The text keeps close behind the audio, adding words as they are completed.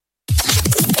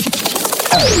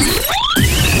You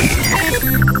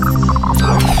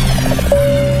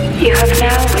have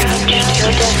now reached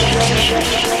your destination.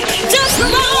 Just the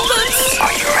moments.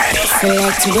 Are you ready?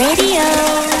 Select Radio.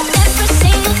 Every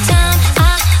single time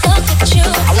I look at you,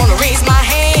 I wanna raise my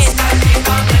hand.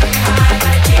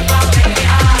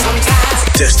 Sometimes.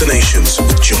 Destinations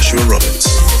with Joshua Roberts.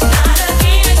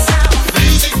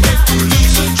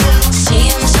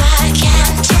 Seems I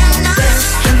can't deny.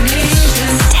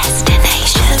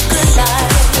 Destination.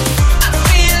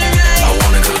 I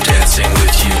wanna go dancing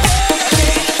with you.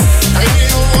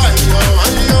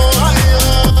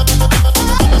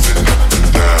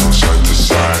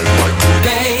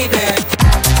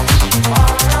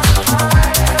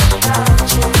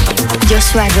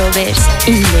 Joshua Roberts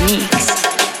in the mix.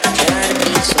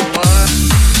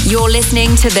 You're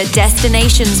listening to the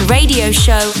Destinations radio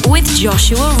show with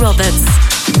Joshua Roberts.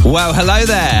 Well, hello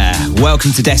there.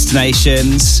 Welcome to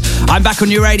Destinations. I'm back on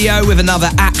your radio with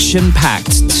another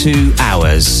action-packed 2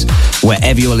 hours.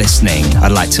 Wherever you're listening,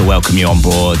 I'd like to welcome you on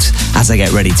board as I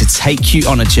get ready to take you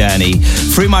on a journey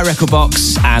through my record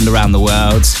box and around the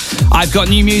world. I've got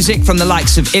new music from the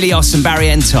likes of Ilios and Barry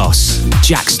Entos,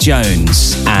 Jax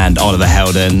Jones and Oliver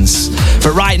Heldens.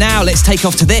 But right now, let's take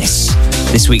off to this.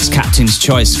 This week's Captain's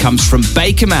Choice comes from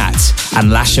Bakermat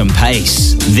and Lash and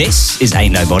Pace. This is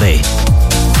Ain't Nobody.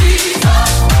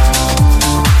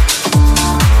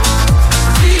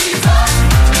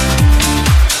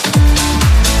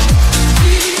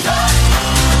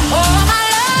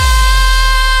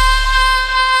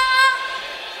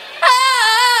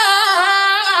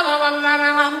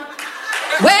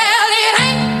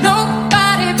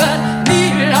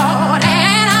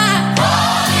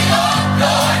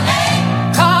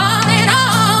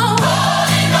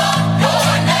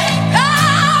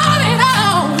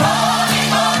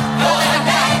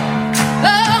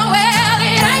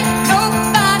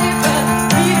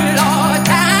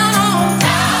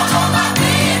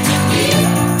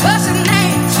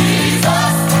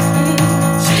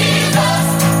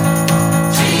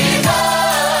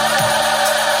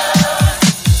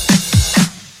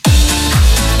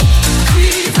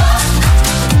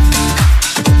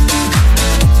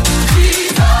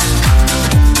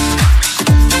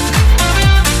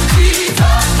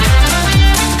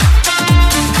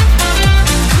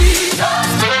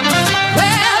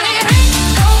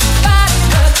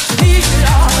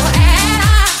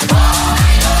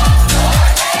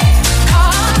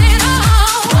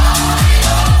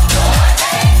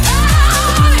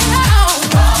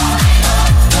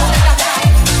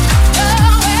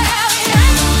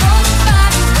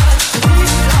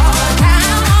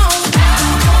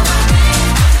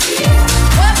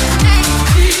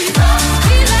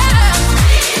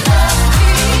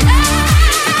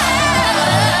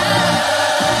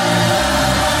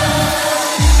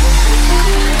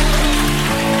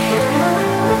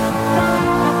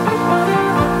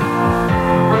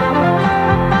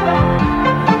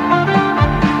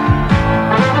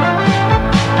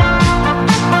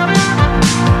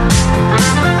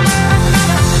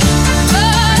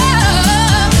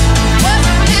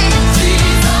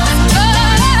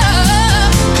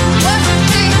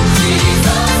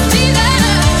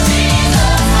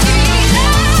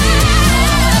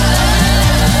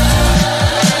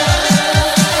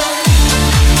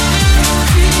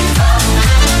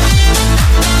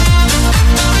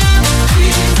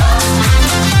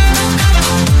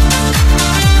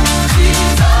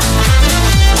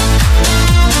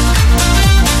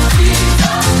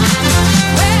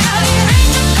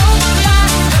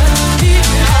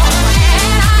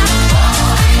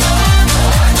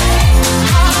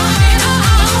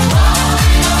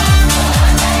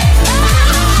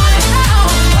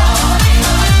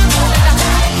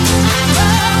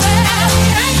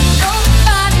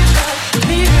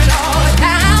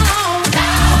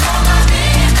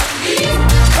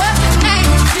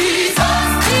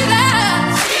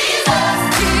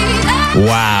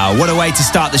 Wow, what a way to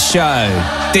start the show.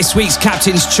 This week's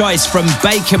Captain's Choice from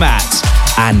Bakermat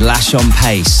and Lash on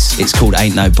Pace. It's called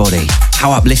Ain't Nobody.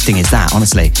 How uplifting is that,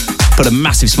 honestly? Put a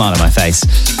massive smile on my face.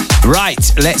 Right,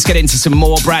 let's get into some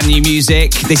more brand new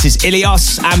music. This is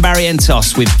Ilios and Barry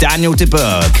Entos with Daniel de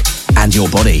Bourg and Your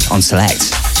Body on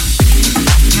Select.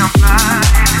 Your body,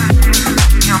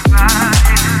 your body.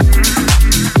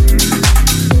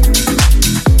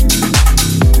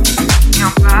 Your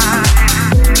body,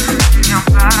 your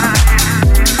body.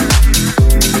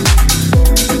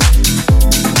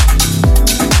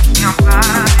 Your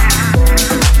body,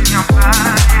 your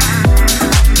body.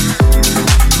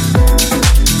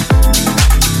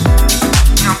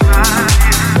 Your body,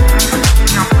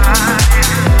 your body.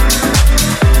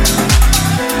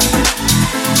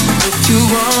 you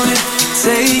want it,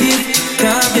 take it,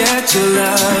 come get your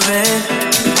loving.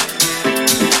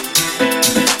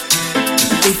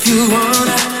 If you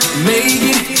wanna make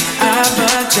it, I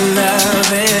want your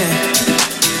loving.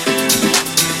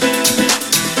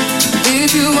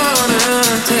 If you wanna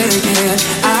take it,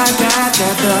 I got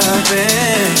that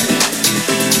loving.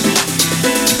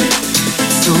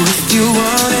 So if you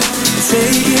want it,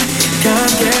 take it,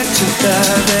 come get your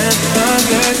loving, come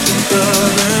get your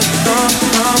loving.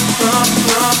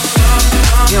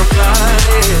 Your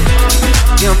body,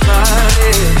 your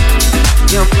body,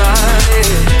 your body,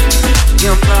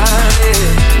 your body,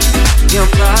 your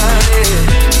body,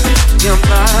 your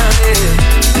body,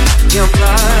 your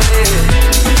body,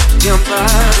 your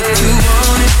body. If you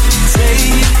want it,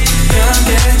 take it, come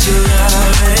get your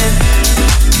loving.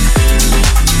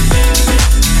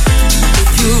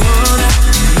 If you wanna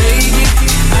make it,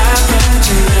 I want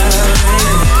your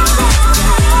loving.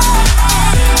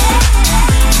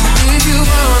 If you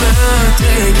wanna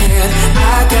take it,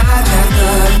 I got that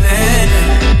loving.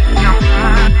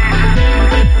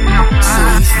 So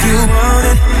if you want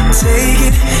it, take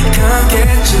it, come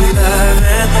get your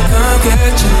loving, come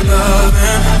get your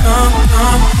loving, come.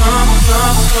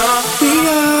 We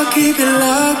all keep it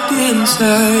locked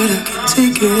inside, I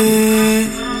can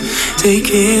take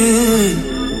it.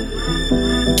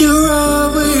 You're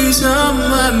always on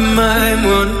my mind,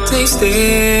 wanna taste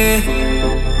it.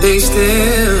 It's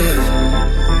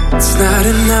not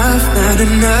enough,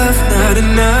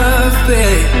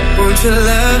 babe. Want your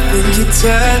love and your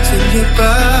touch and your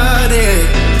body.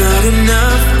 Not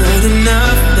enough,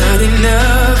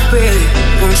 babe.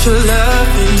 Want your love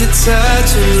and your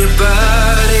touch and your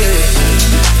body.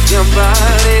 Your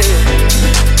body,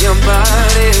 your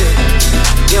body,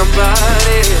 your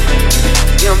body,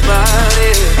 your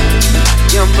body,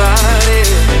 your body,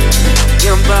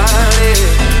 your body,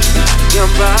 your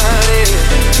body,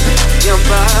 your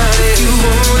body. If you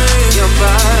want it, your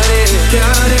body,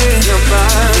 got it. Your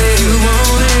body, if you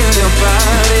want it, your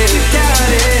body, got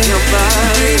it. Your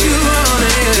body, if you want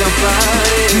it, your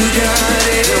body, you got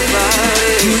it. Your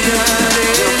body, you got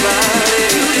it. Your body,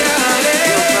 you got it.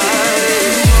 Your body,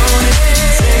 if you want it,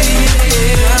 take it,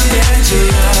 come get your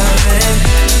loving.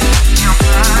 Your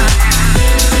body,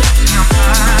 your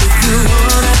body. If you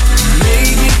wanna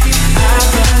make it, I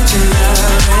got your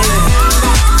loving.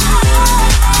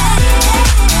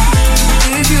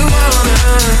 If you wanna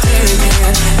take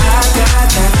it, I got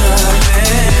that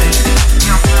loving.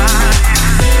 Your body,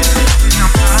 your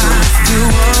body. So if you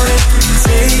want it,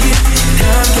 take it,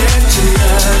 come get your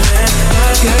loving,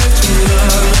 come get your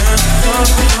loving.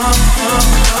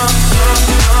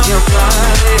 Your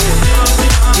body,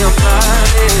 your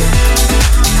body, your body,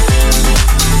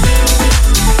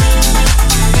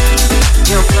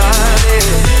 your body,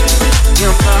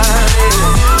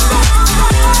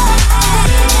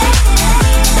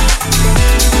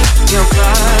 your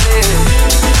body,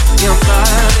 your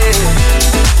body,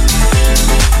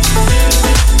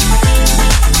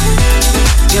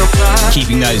 your body.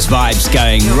 Keeping those vibes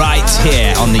going right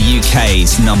here on the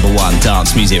UK's #1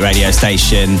 dance music radio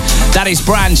station. That is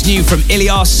brand new from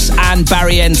Ilios and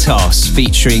Barrientos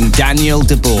featuring Daniel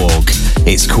de Bourg.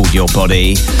 It's called Your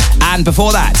Body. And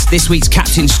before that, this week's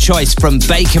Captain's Choice from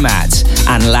Bakermat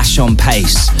and Lash on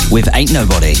Pace with Ain't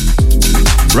Nobody.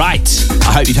 Right,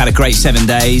 I hope you've had a great 7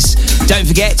 days. Don't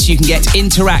forget, you can get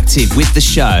interactive with the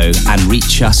show and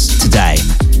reach us today.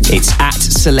 It's at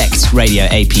Select Radio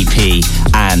APP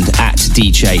and at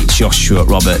DJ Joshua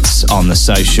Roberts on the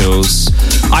socials.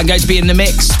 I'm going to be in the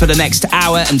mix for the next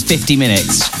hour and 50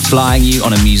 minutes, flying you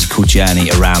on a musical journey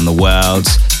around the world.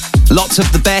 Lots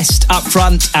of the best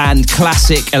upfront and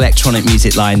classic electronic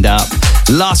music lined up.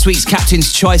 Last week's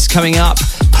Captain's Choice coming up,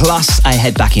 plus I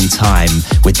head back in time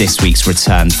with this week's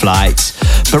return flight.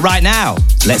 But right now,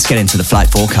 let's get into the flight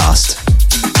forecast.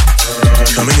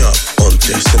 Coming up on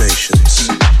Destinations.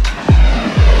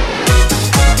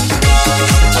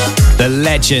 The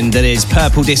legend that is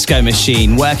Purple Disco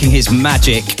Machine working his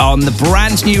magic on the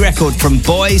brand new record from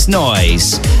Boys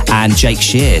Noise and Jake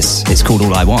Shears. It's called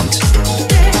All I Want.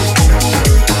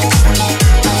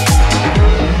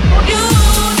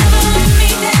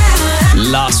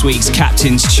 Last week's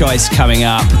Captain's Choice coming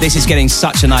up. This is getting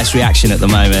such a nice reaction at the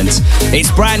moment.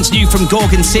 It's brand new from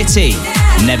Gorgon City.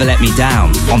 Never Let Me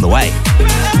Down, on the way.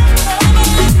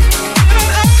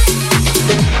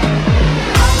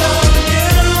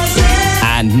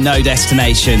 And no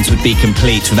Destinations would be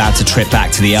complete without a trip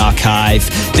back to the archive.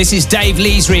 This is Dave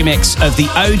Lee's remix of the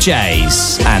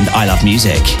OJs and I Love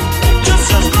Music.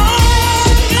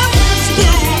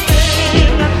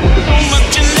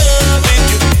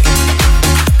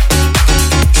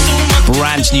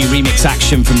 Brand much new remix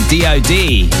action from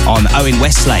DOD on Owen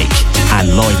Westlake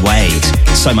and Lloyd Wade.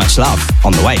 So much love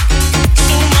on the way.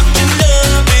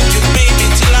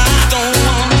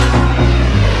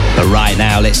 But right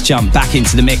now, let's jump back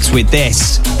into the mix with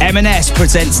this. M&S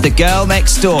presents The Girl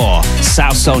Next Door,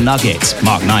 South Soul Nugget,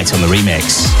 Mark Knight on the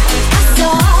remix. I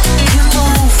saw you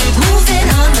moving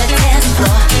on the dance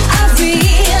floor.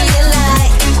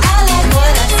 I like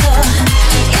what I saw.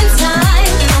 In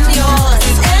time, I'm yours,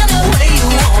 and the way you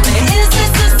want me. Is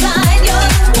this a sign you're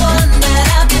the one that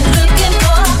I've been looking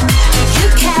for? You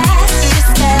cast your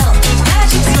spell,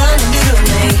 magic's running through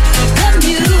me. The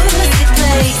music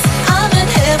plays, I'm in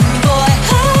heaven, boy.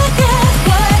 I got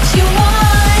what you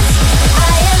want.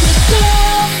 I am the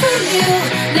girl for you,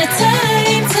 no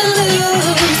time to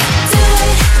lose. Do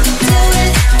it.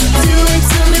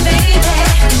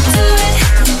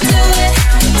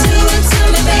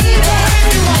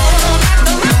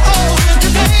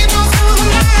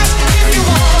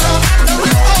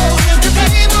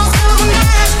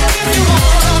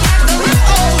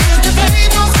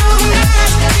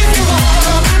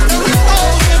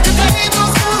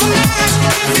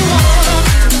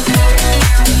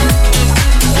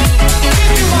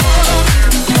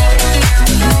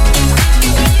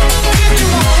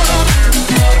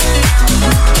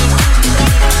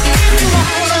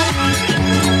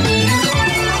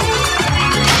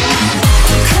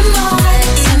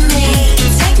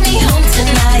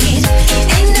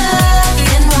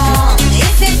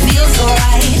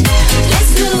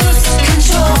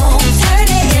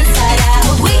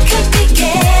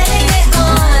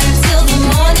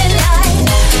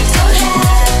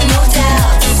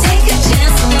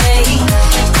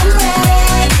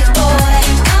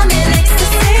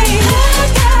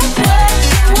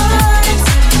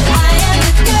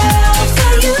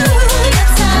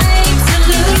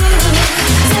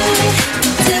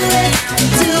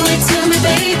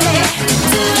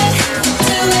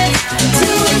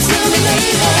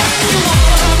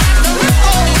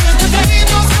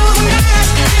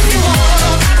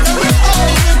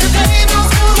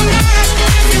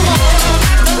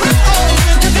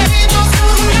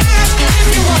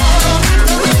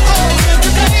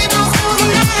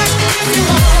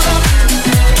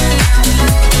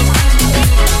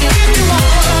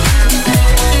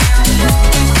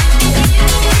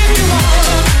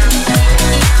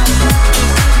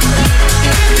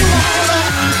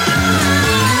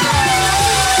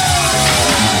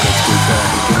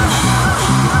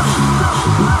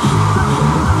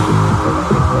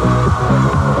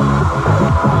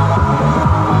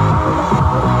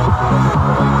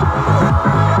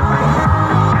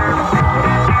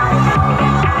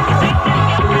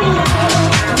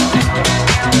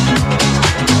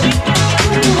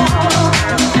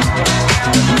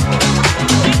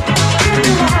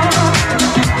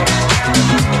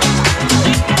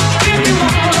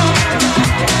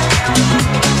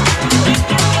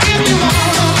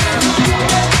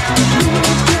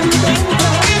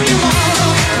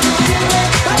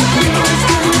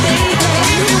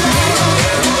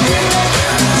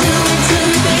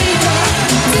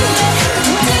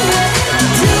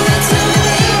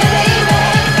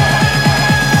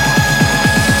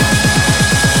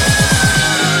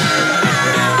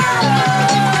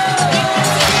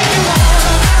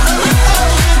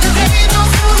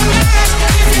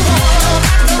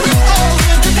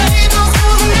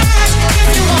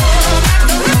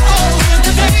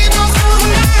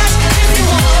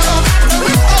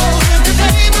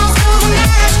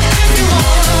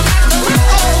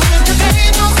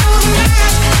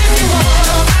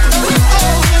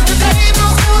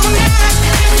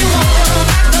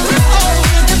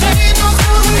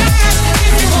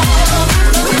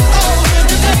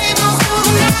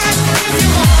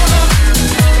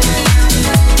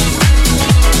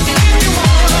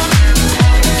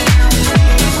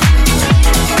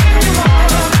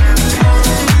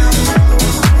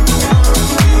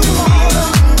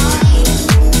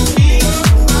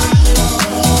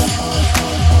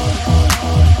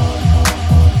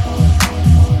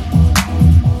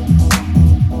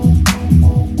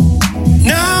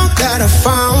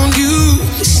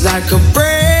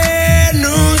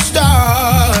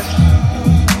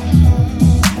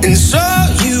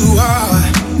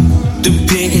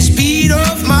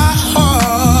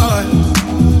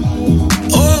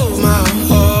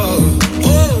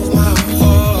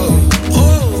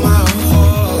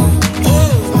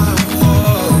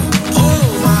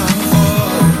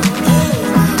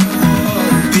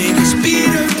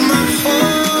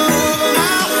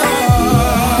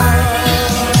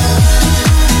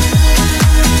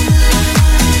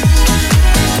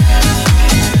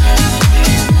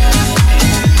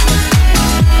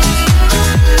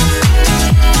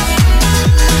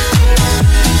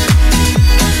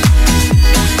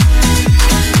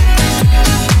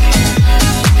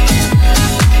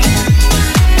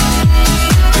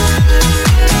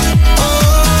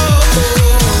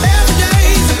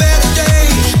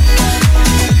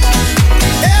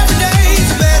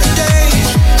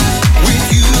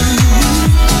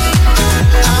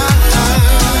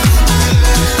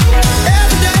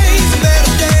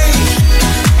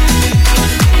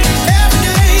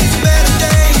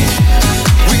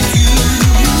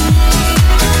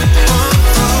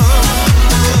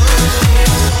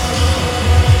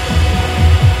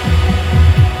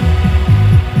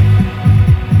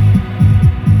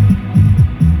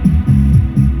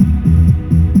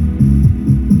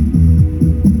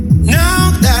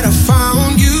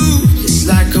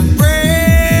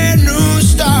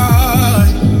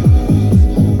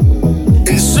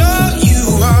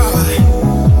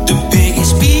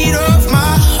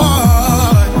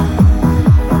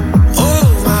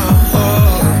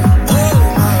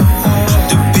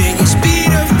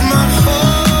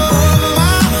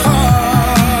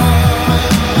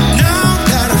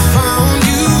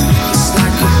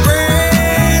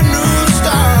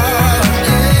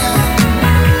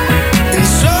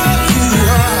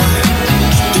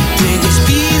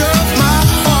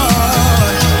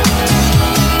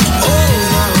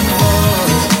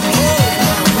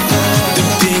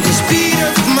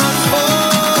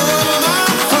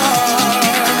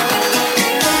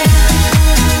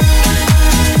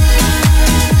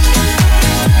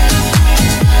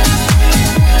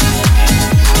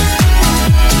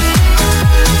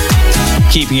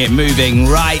 Keeping it moving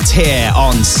right here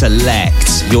on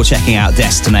Select. You're checking out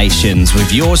Destinations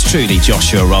with yours truly,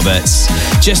 Joshua Roberts.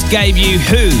 Just gave you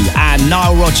Who and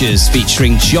Nile Rodgers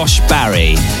featuring Josh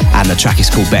Barry, and the track is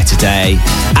called Better Day.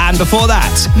 And before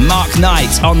that, Mark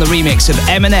Knight on the remix of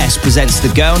M&S presents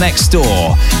The Girl Next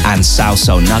Door and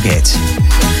Salso Nugget.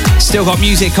 Still got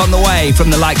music on the way from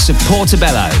the likes of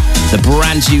Portobello. The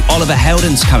brand new Oliver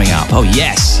Heldens coming up. Oh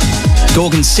yes.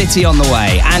 Gorgon City on the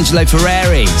way, Angelo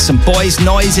Ferreri, some Boys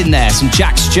Noise in there, some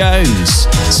Jax Jones,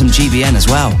 some GBN as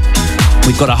well.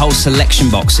 We've got a whole selection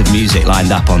box of music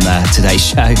lined up on today's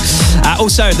show.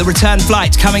 Also, the return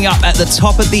flight coming up at the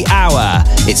top of the hour.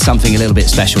 It's something a little bit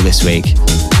special this week.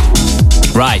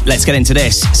 Right, let's get into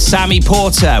this. Sammy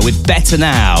Porter with Better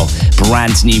Now.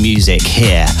 Brand new music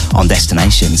here on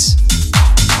Destinations.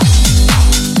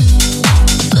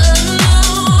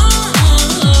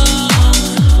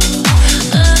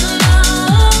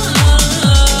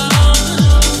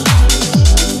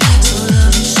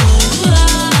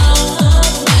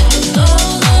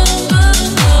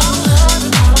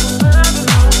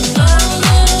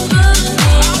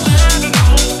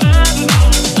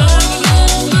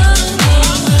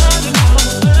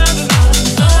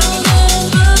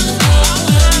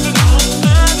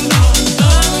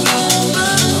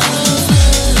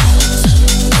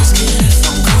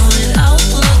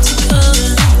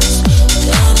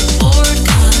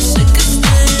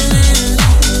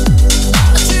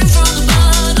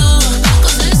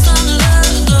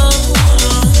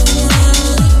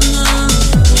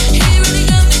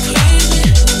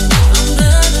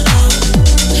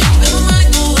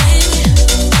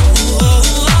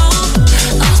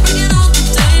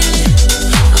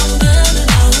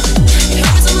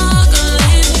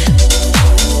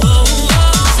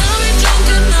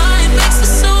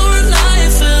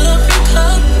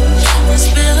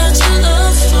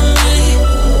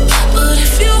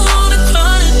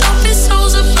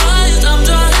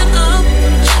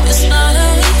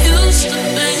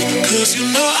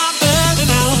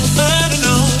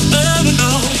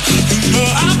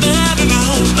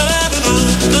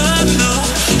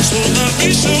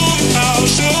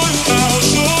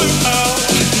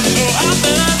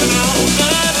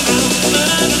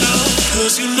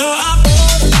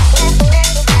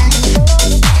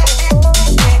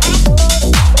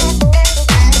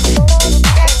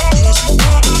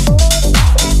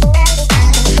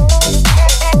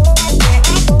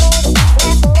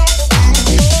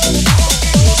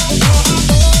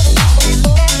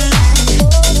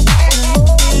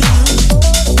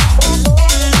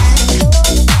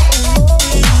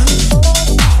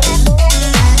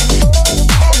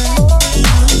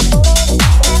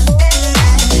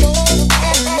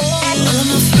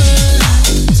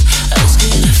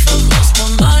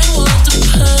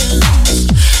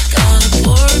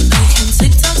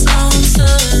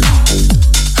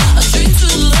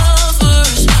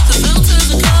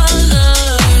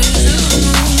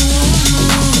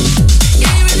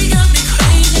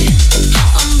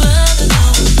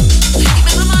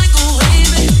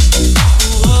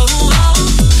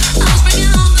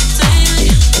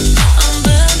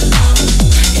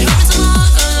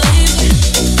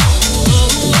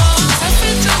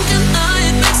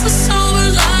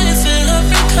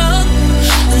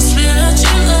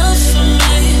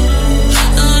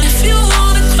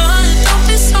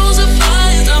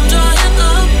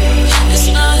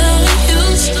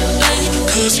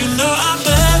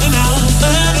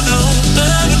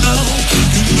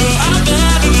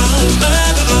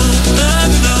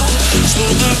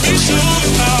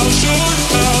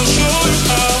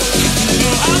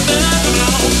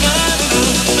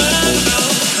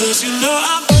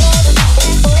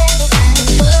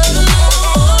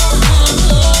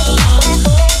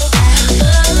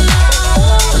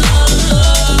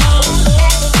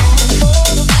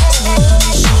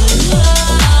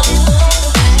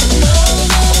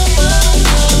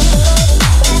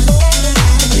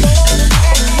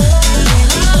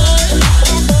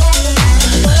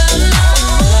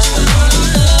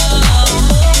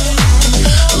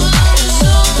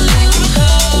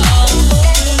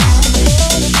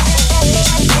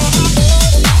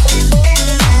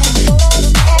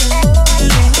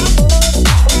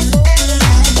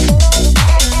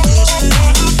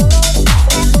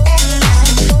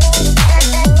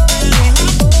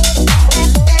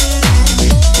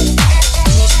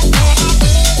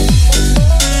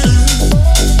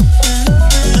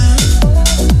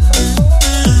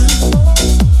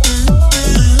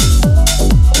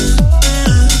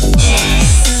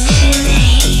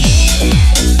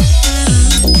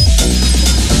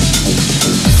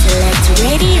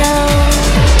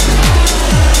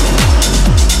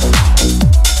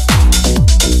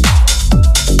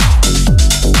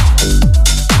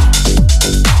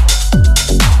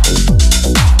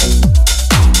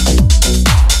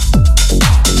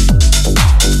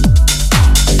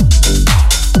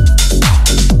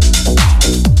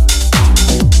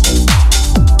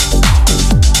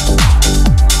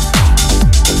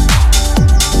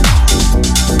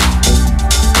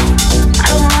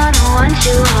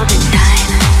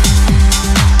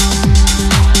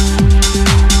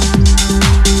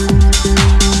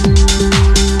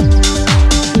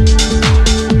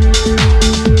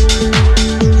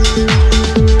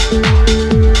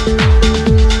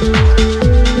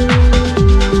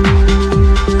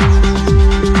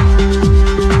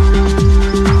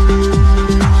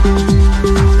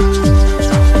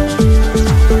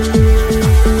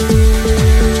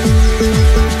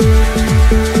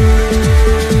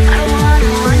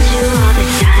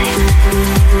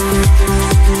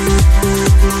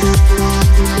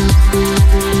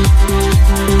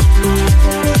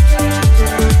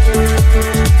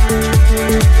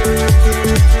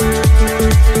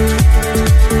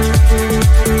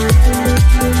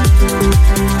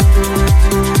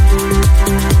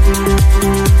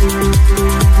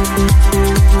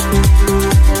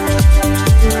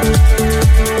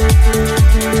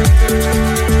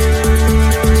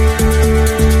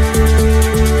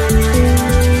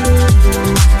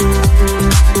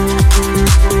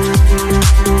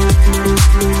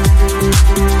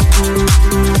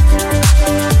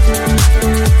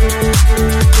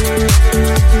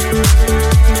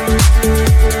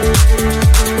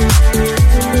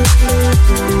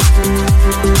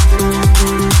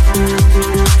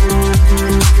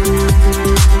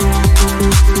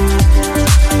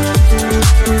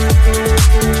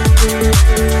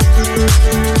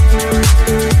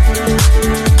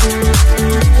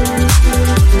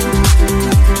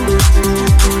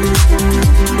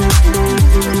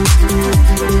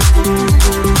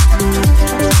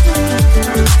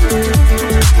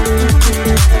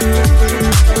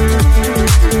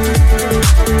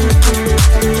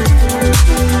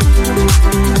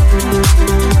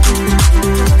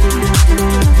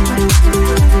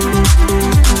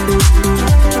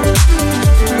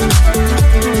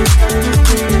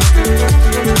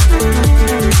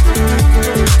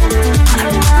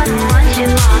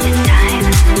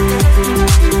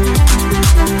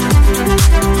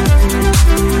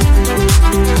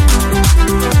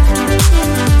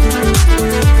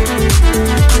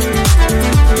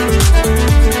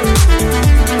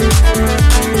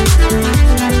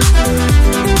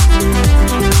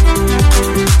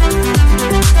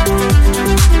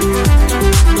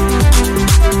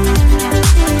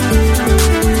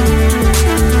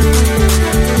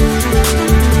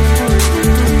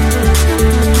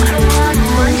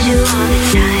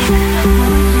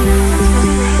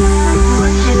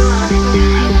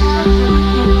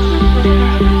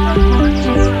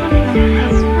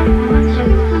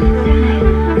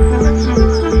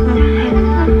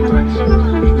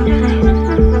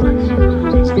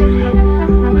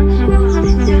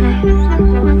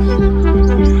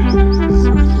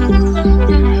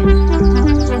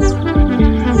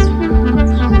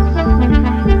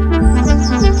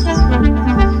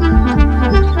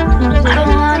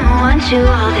 you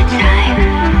all the time.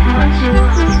 Want you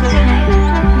all the time.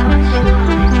 Want you all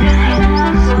the time.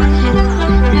 Want you all the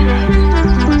time.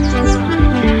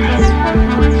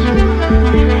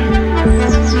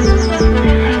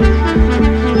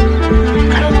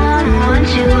 Want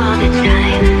you all the time. I want you all the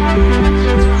time.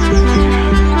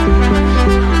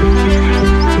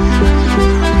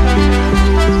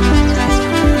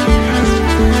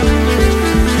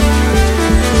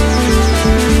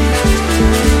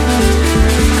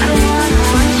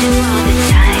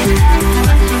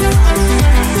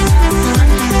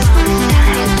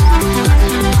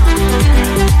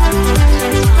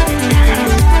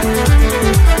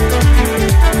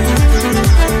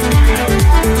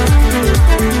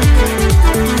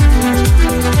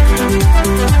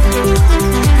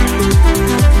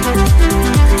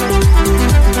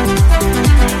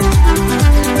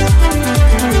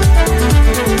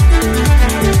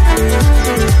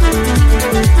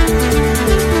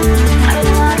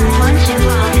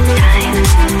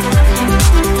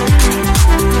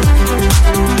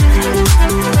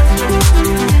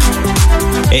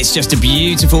 It's just a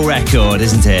beautiful record,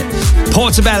 isn't it?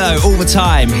 Portobello all the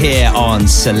time here on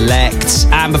Select.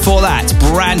 And before that,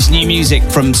 brand new music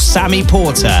from Sammy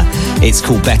Porter. It's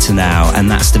called Better Now, and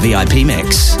that's the VIP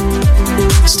mix.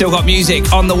 Still got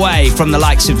music on the way from the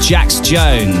likes of Jax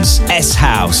Jones,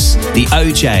 S-House, the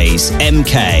OJs,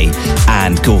 MK,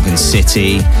 and Gorgon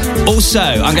City. Also,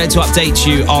 I'm going to update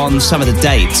you on some of the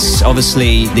dates.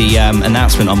 Obviously, the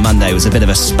announcement on Monday was a bit of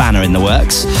a spanner in the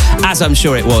works, as I'm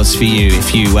sure it was for you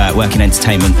if you work in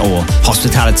entertainment or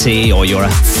hospitality, or you're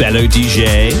a fellow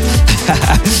DJ,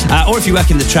 or if you work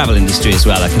in the travel industry as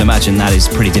well. I can imagine that is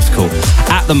pretty difficult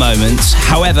at the moment.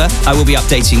 However, I will be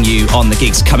updating you on the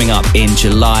gigs coming up in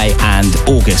July and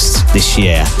August this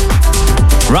year.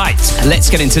 Right, let's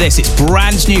get into this. It's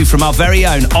brand new from our very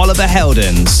own Oliver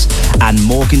Heldens and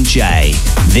Morgan J.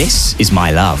 This is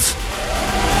My Love.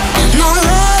 No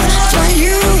love for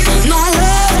you, no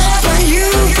love for you,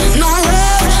 no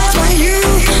love for you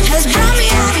has brought me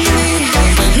out of me.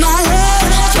 No love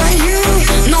for you,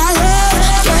 no love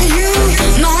for you,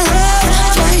 no love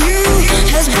for you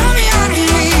has brought me out of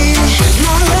me.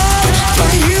 No love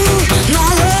for you, no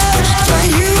love for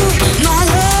you, no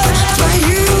love for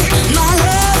you, no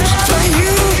love for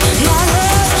you, no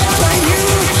love for you,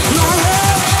 no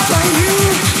love for you,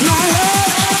 no love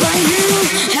for you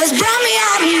has brought me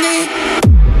out of me.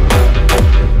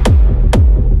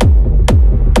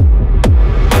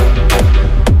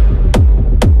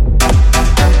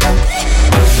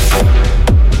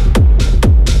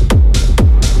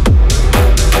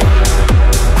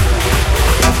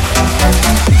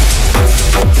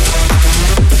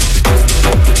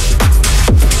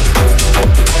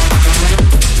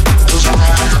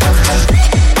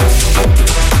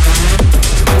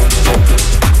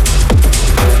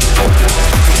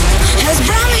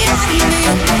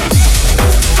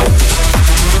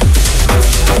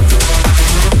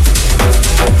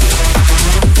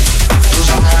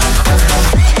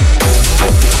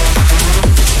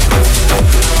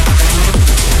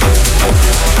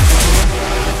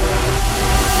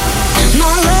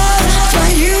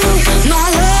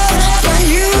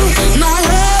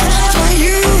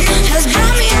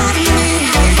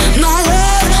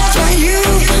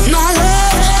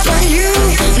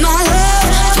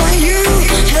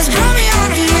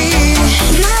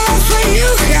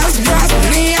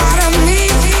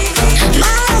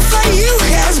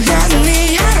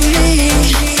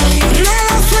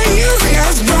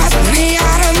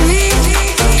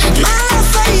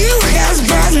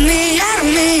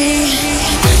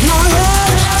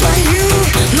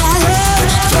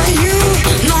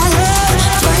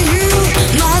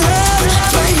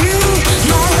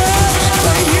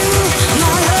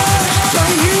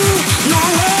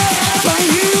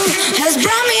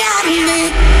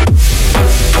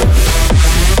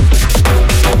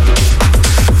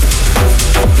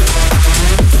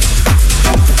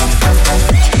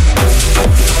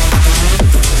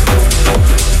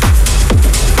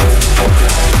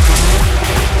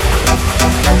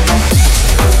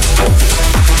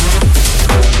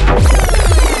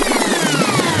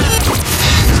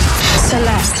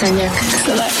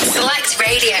 Select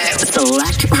Radio.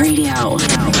 Select Radio.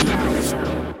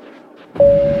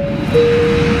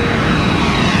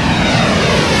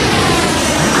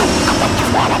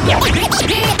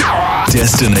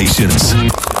 Destinations.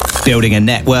 Building a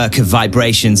network of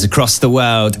vibrations across the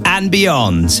world and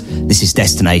beyond. This is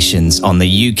Destinations on the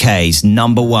UK's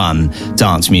 #1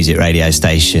 dance music radio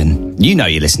station. You know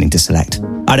you're listening to Select.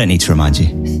 I don't need to remind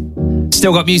you.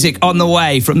 Still got music on the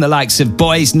way from the likes of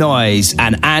Boys Noise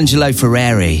and Angelo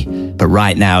Ferreri. But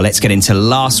right now, let's get into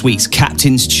last week's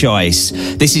Captain's Choice.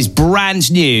 This is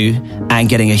brand new and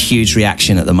getting a huge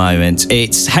reaction at the moment.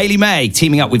 It's Hayley May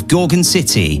teaming up with Gorgon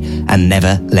City and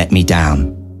Never Let Me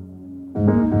Down.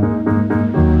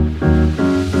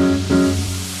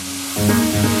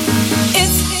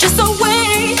 It's just a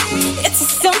way, it's a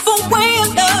simple way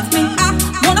of love me.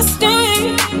 I wanna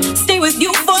stay with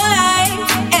you for life,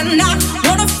 and I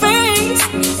wanna face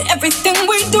everything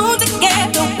we do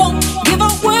together. Won't give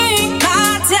away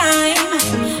my time,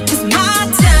 'cause my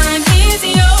time is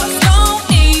yours. Don't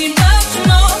need much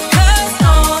more, 'cause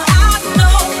all I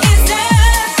know is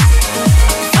that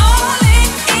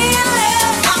falling in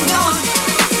love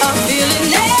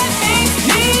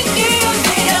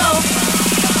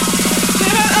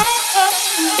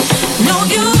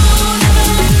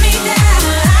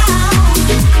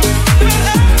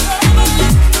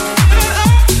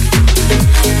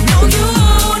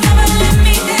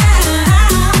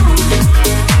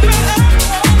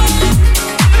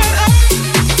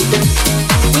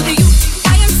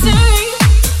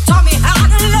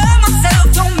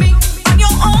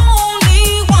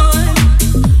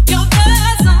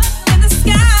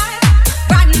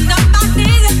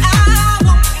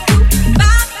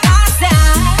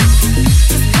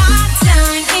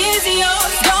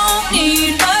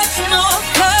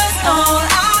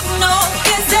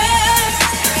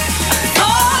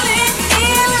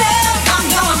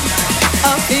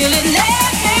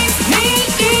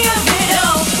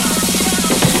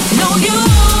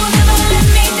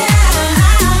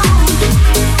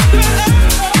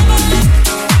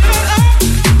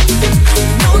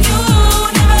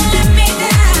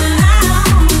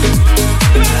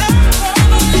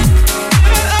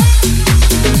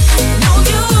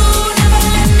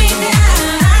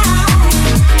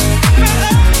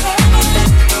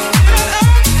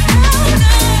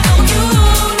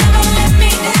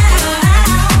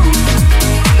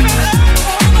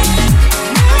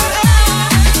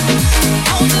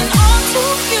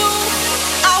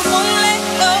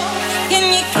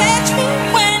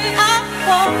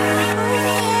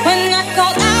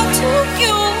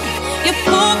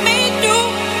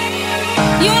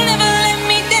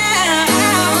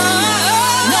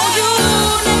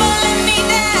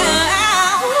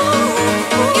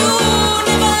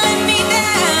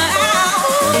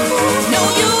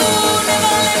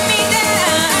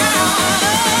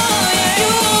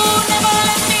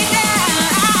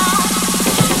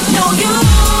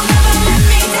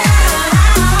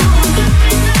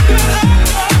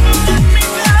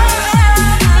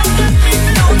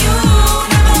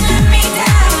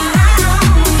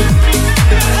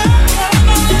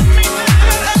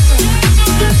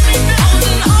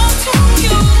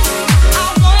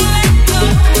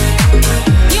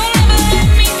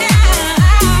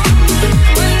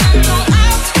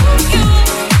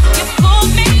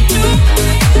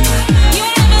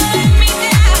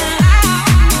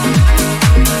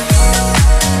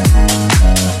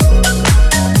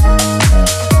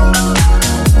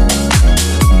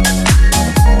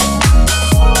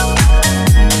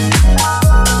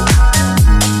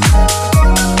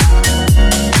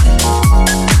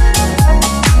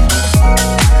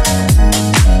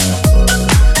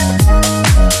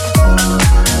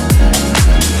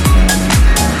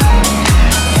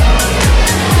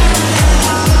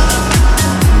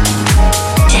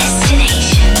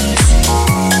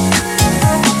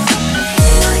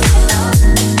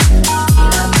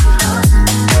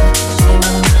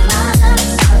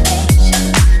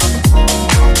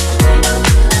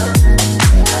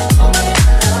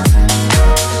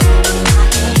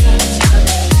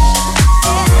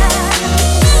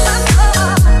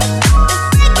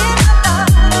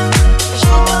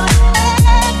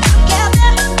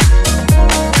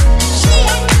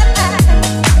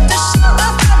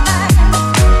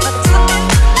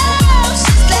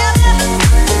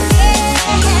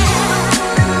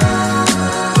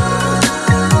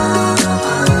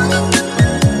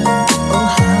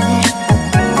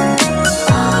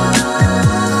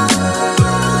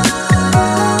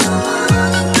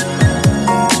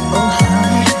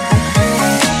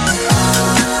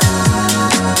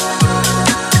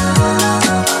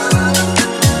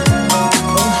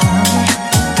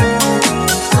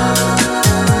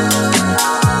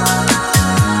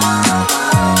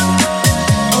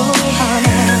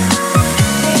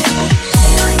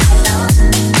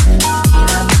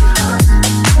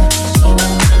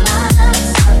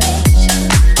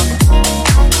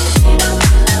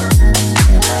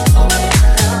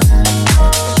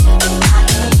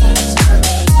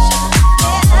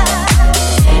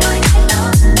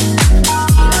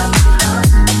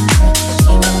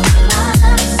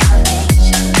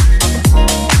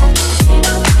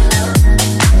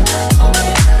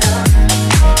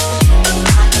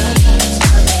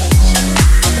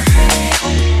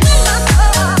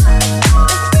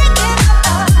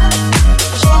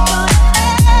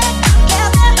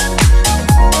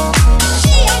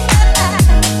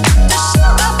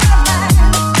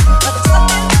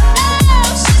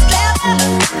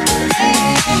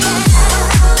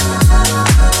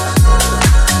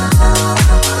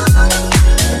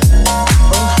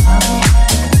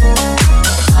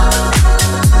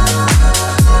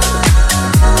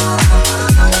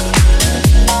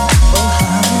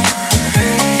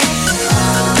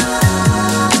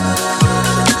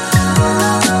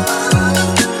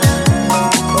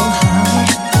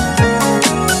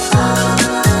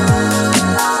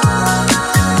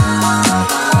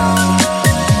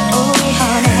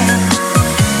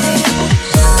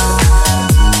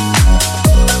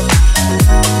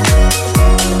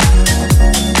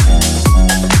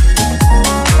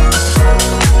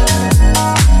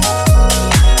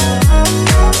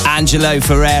Angelo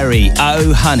Ferreri,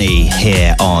 Oh Honey,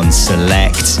 here on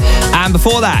Select. And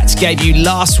before that, gave you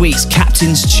last week's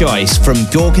Captain's Choice from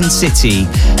Gorgon City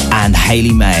and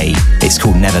Hayley May. It's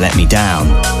called Never Let Me Down.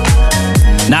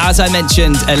 Now, as I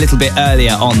mentioned a little bit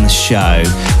earlier on the show,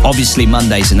 obviously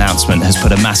Monday's announcement has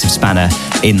put a massive spanner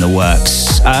in the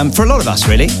works for a lot of us,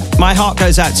 really. My heart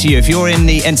goes out to you. If you're in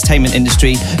the entertainment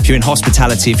industry, if you're in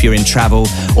hospitality, if you're in travel,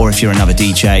 or if you're another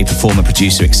DJ, performer,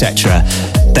 producer, etc.,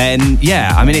 then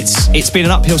yeah, I mean, it's been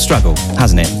an uphill struggle,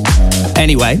 hasn't it?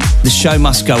 Anyway, the show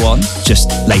must go on just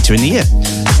later in the year.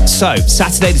 So,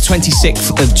 Saturday the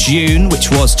 26th of June, which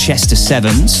was Chester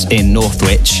Sevens in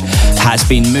Northwich, has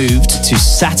been moved to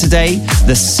Saturday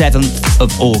the 7th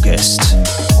of August.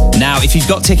 Now, if you've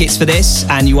got tickets for this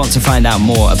and you want to find out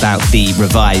more about the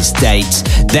revised date,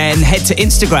 then head to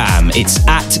Instagram. It's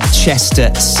at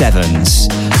Chester Sevens.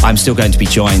 I'm still going to be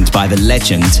joined by the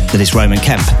legend that is Roman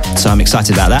Kemp, so I'm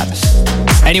excited about that.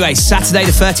 Anyway, Saturday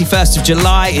the 31st of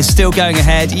July is still going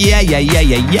ahead. Yeah.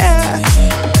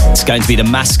 It's going to be the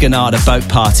Masconada Boat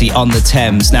Party on the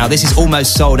Thames. Now, this is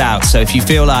almost sold out, so if you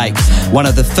feel like one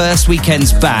of the first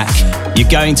weekends back, you're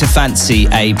going to fancy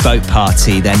a boat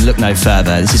party, then look no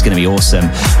further. This is going to be awesome.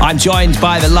 I'm joined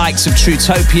by the likes of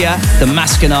Trutopia, the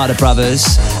Masconada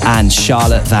Brothers, and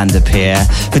Charlotte Vanderpeer.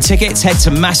 For tickets, head to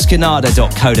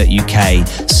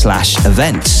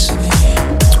masconada.co.uk/events.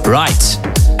 Right.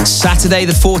 Saturday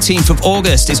the 14th of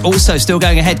August is also still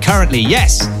going ahead currently,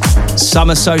 yes.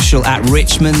 Summer Social at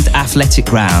Richmond Athletic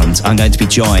Ground. I'm going to be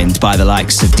joined by the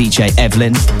likes of DJ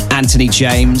Evelyn, Anthony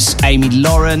James, Amy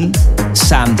Lauren,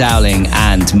 Sam Dowling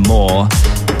and more.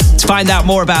 To find out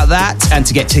more about that and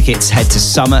to get tickets, head to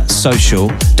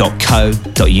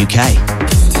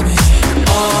summersocial.co.uk.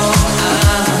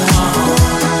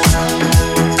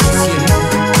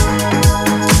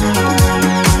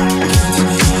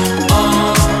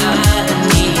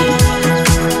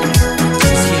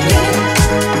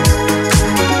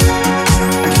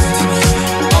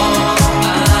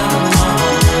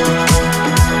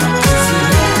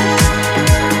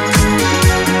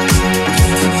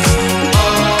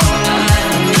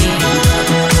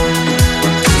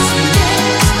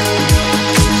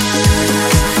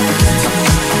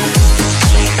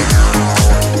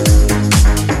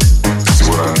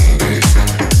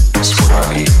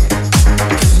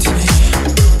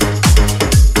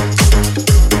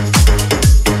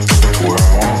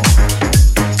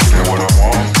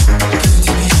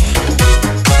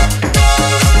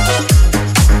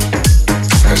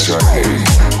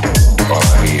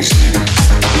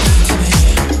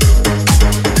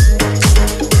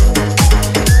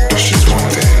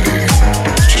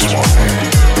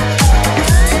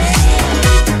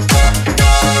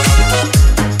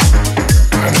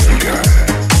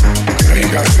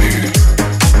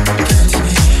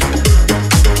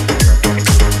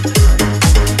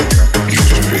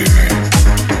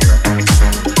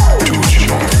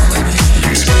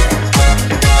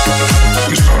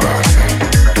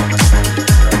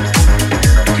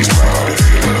 He's my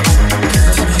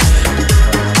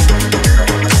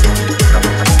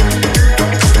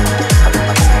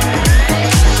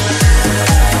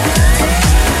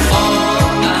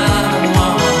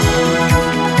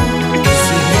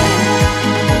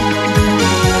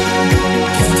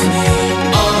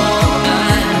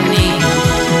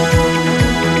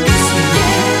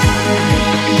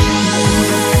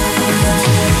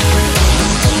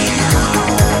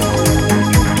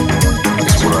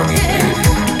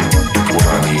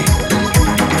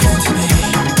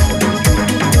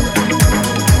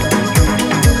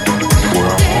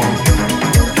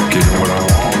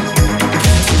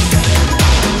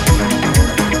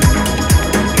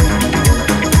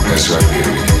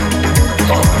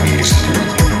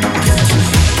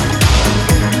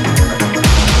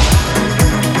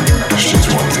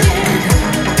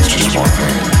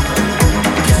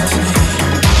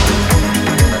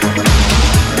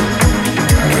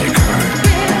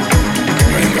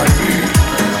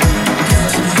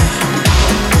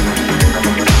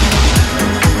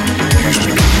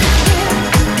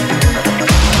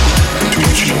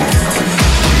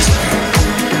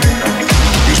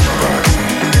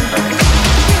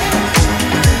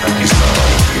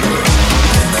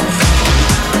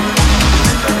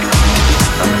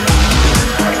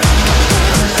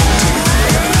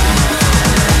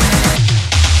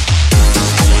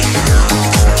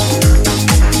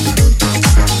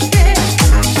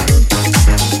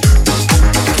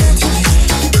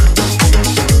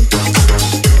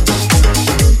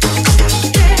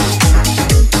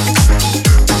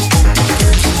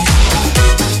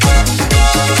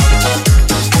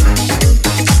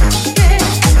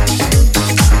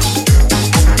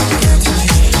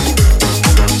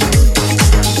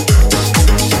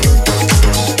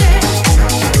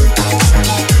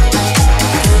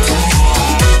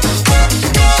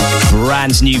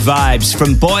brand new vibes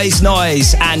from Boys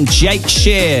Noise and Jake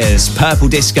Shears, Purple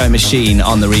Disco Machine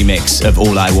on the remix of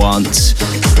All I Want.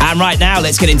 And right now,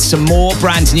 let's get into some more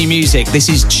brand new music. This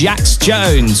is Jax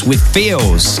Jones with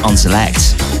Feels on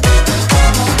Select.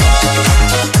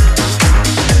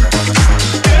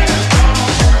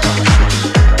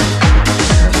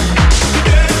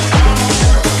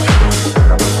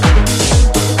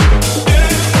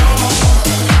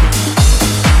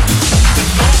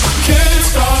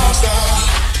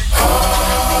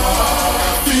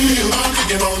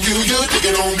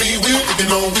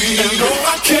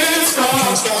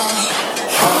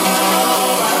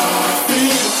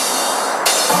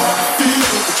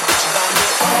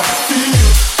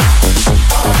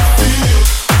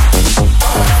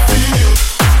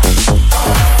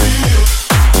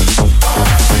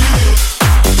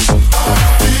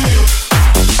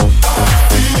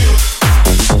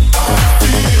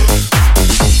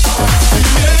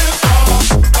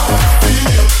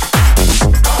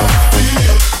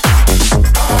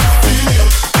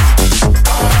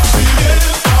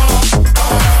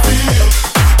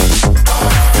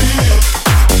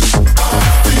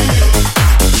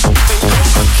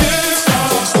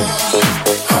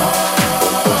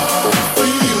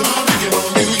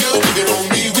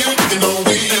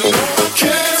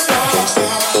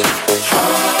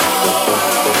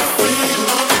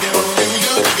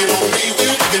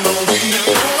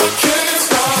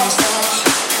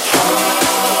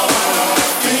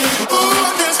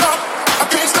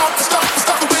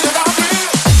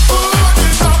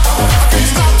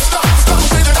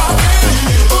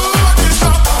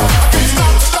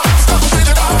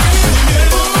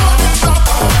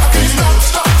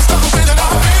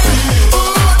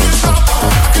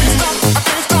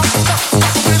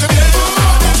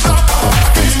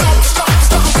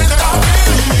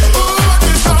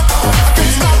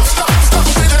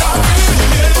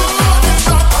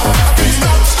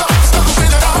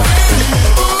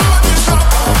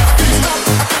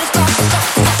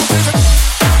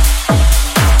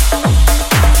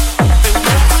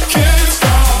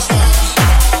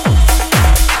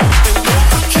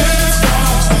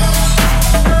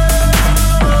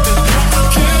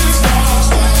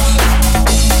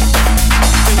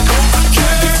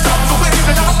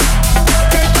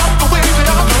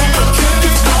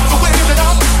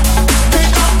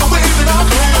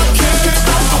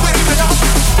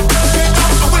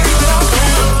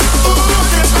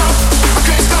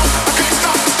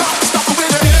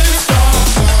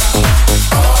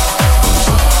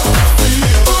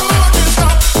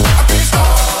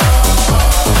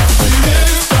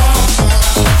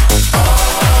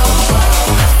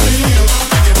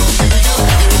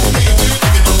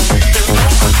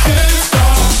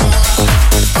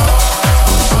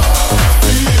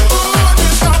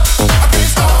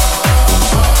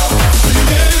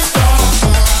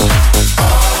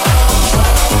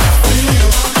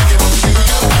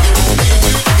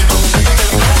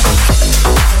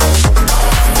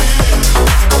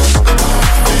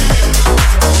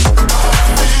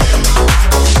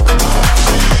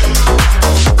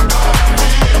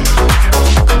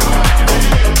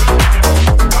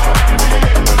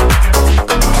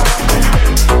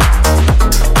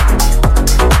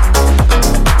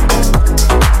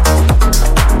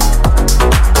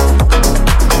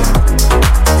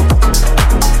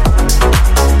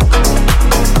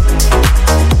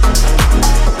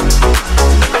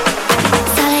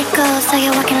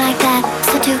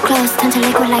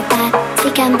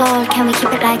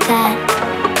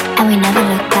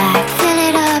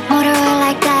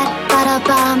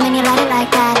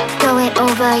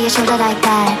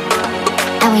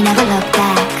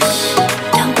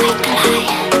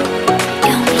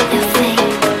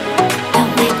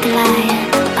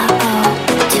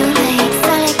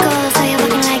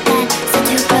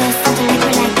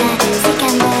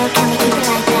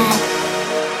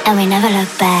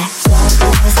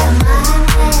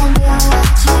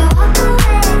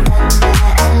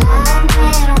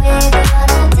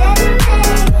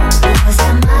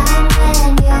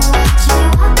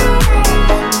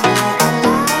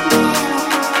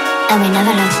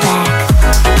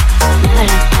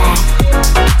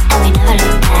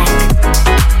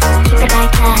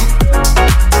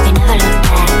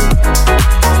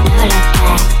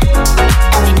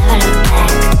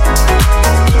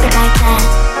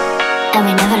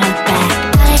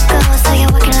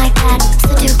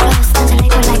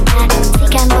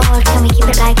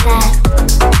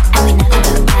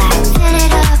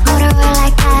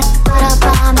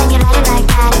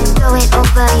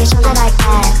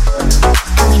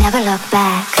 Look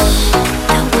back.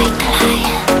 Don't wake the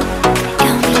lion.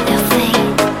 Don't be the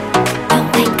fate.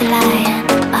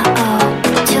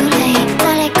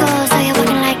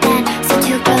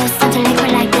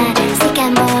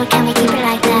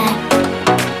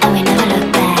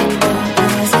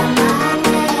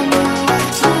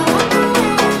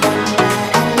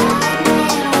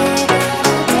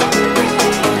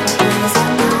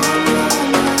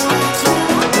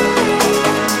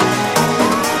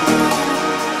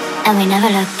 and we never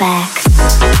look back.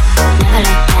 Never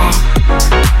look back,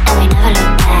 and we never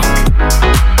look back.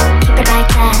 Keep it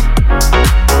like that.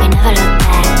 We never look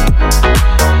back.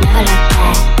 Never look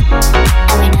back,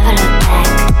 and we never look back.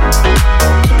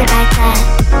 Keep it like that,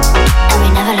 and we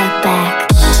never look back.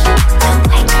 Don't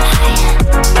wake the lion.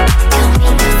 Don't be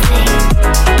the thing.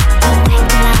 Don't wake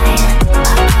the lion.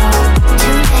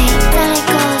 Too late. Don't let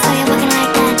go, so you're walking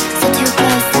like that. So too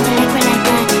close, something liquid like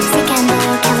that. Sick and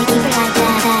low, can we keep it like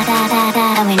that? Da da da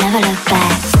da, and we never look back.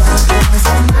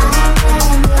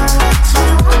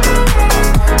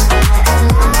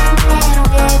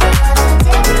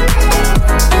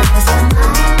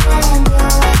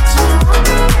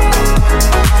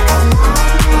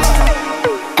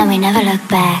 And we never look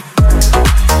back.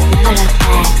 Never look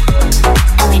back.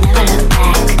 And we never look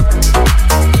back.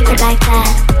 Keep it like that.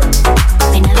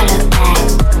 We never look back.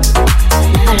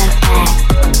 Never look back.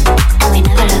 And we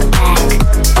never look back.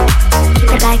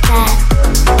 Keep it like that.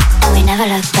 And we never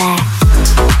look back.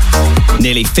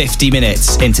 Nearly 50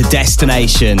 minutes into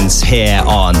Destinations here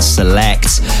on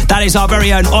Select. That is our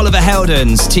very own Oliver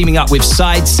Heldens teaming up with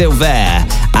Side Silver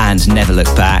and Never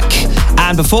Look Back.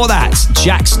 And before that,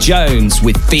 Jax Jones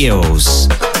with Feels.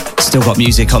 Still got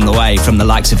music on the way from the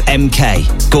likes of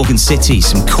MK, Gorgon City,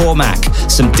 some Cormac,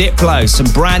 some Diplo, some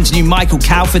brand new Michael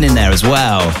Calfin in there as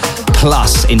well.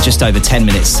 Plus, in just over 10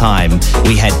 minutes' time,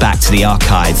 we head back to the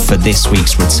archive for this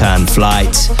week's return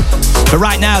flight. But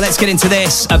right now, let's get into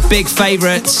this, a big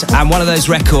favourite and one of those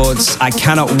records I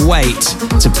cannot wait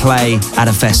to play at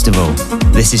a festival.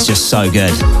 This is just so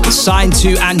good. Signed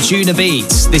to Anjuna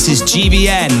Beats, this is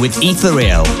GBN with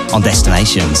Ethereal on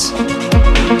Destinations.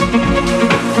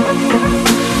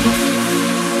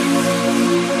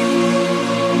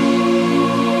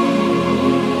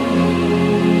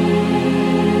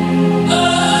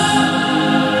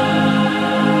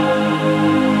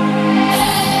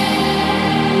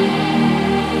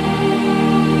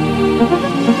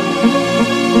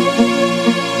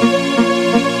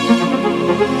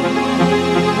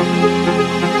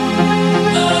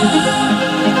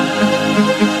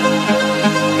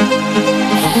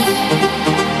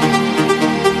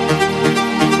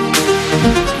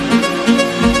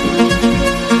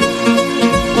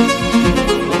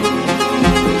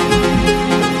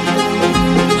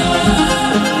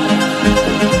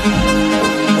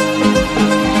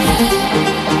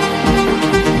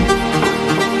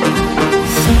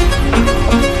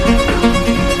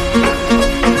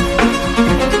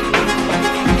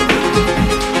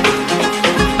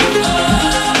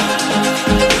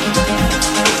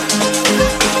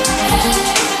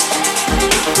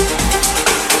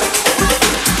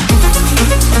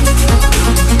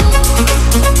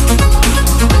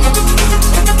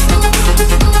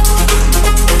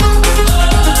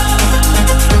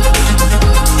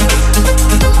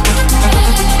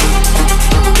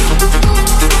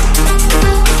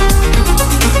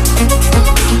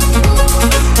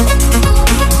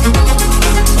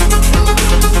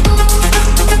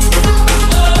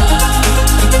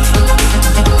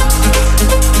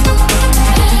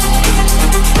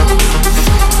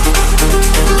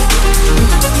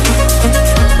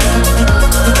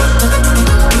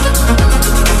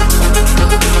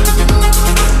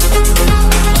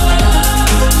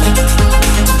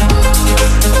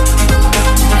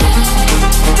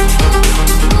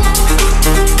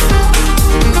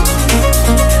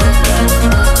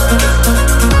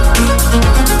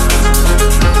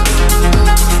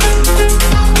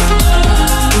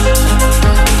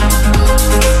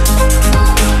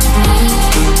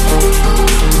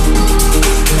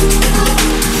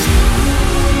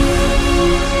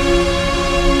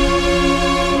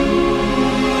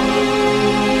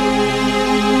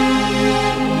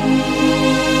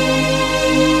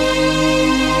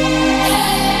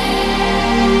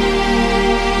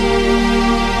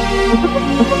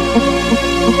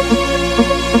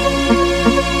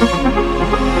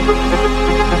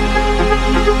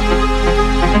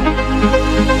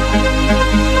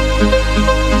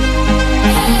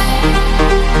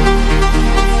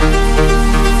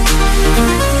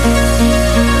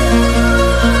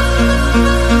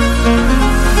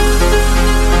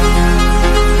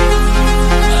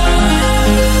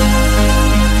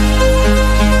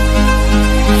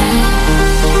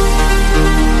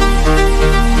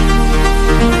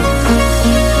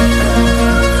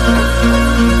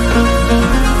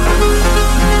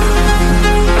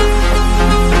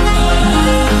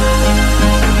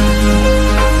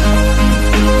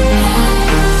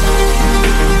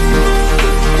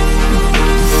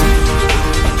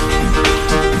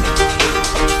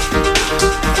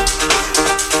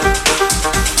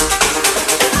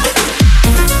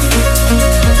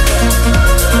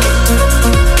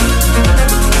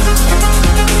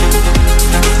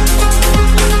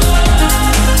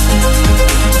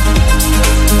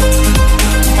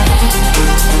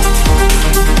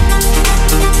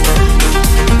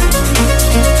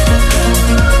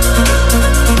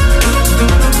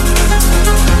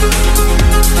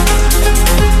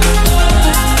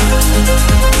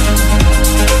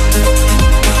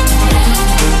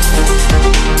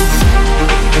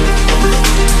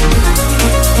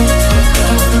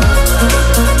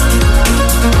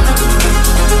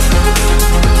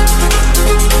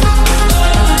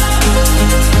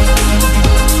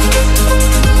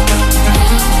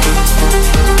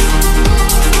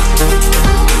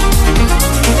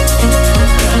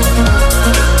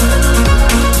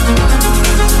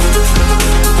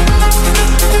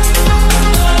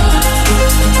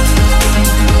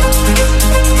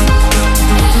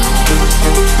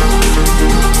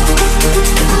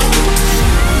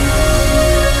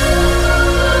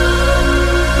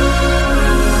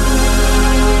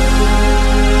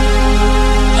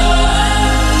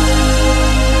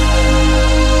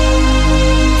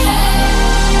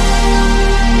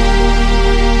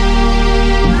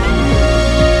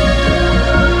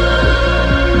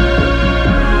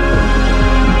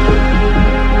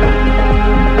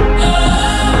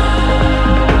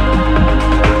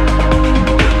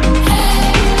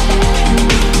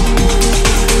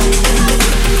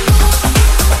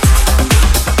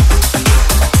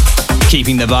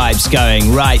 the vibes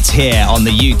going right here on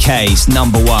the UK's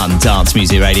 #1 dance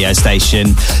music radio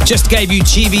station. Just gave you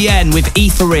GVN with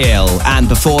Ethereal, and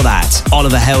before that,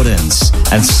 Oliver Heldens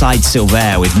and Side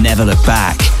Silver with Never Look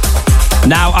Back.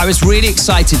 Now, I was really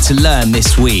excited to learn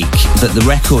this week that the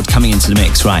record coming into the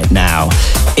mix right now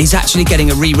is actually getting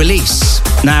a re-release.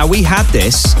 Now, we had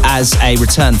this as a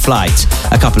return flight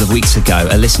a couple of weeks ago.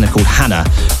 A listener called Hannah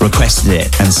requested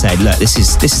it and said, look, this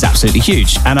is absolutely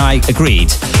huge. And I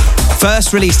agreed.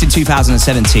 First released in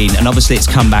 2017, and obviously it's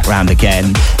come back round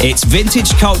again. It's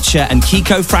Vintage Culture and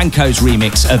Kiko Franco's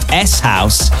remix of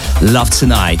S-House, Love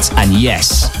Tonight. And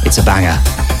yes, it's a banger.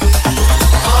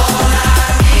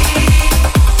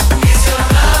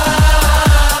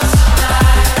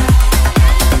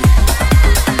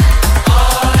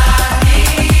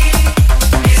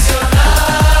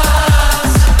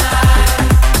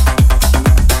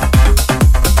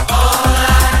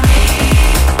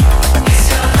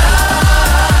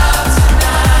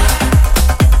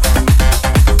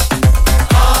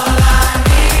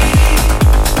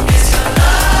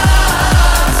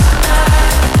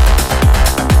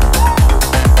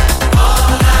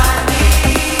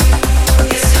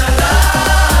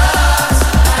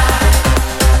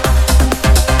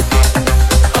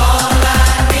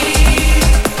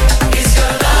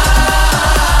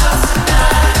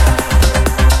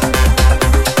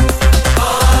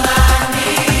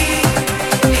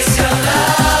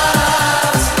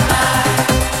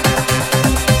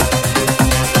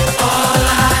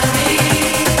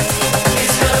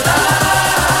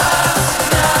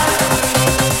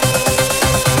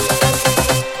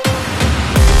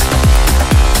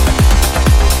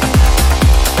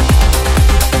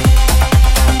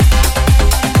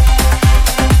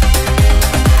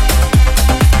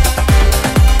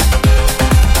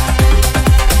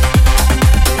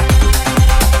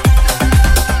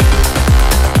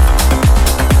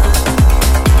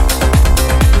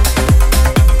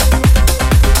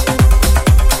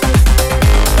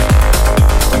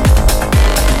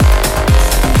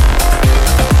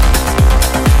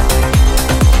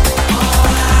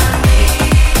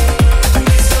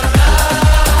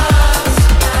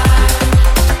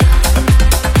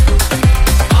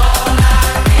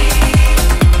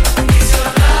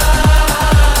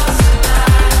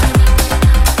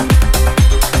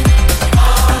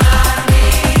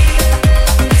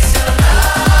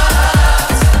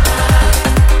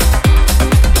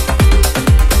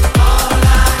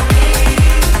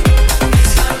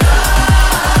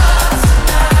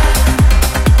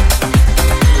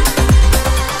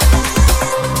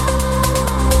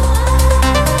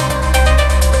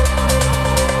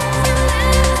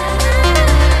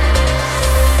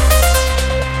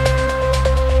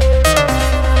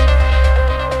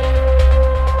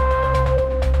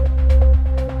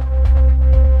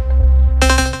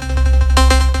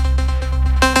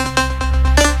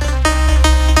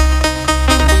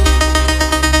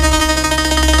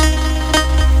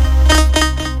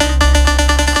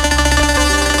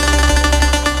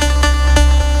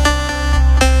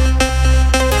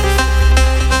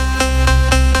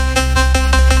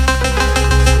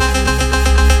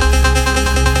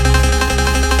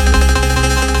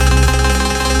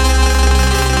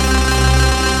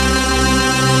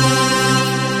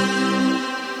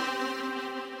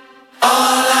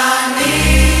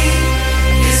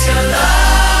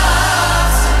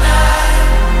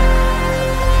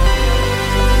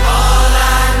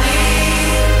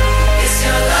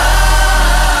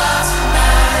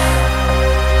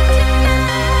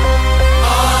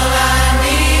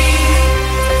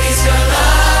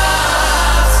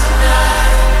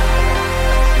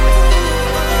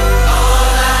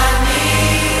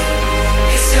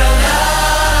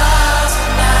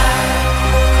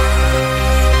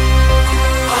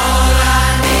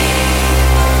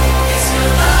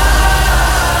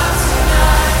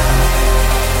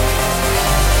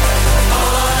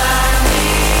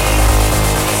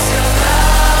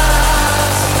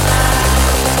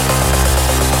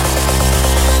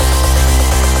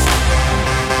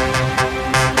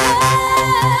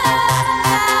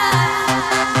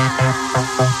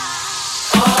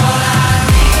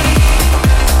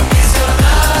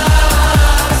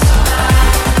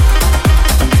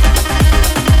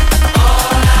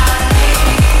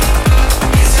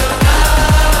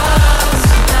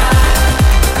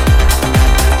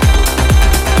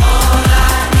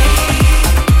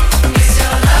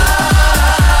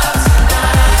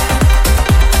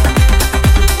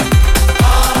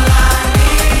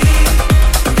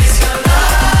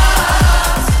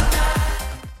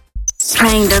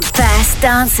 Playing the best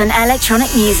dance and electronic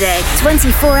music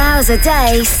 24 hours a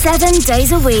day, 7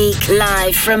 days a week.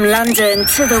 Live from London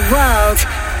to the world.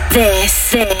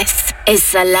 This is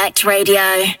Select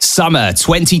Radio. Summer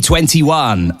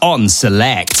 2021 on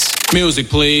Select. Music,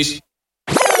 please.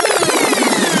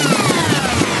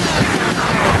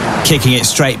 Kicking it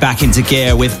straight back into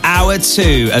gear with hour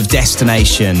 2 of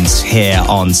Destinations here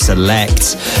on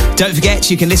Select. Don't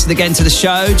forget, you can listen again to the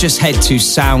show. Just head to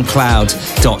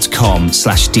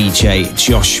soundcloud.com/DJ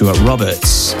Joshua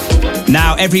Roberts.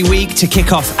 Now, every week to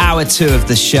kick off hour 2 of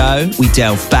the show, we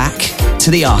delve back to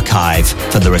the archive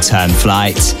for the return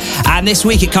flight. And this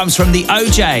week it comes from the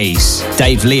OJs.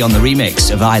 Dave Lee on the remix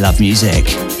of I Love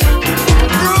Music.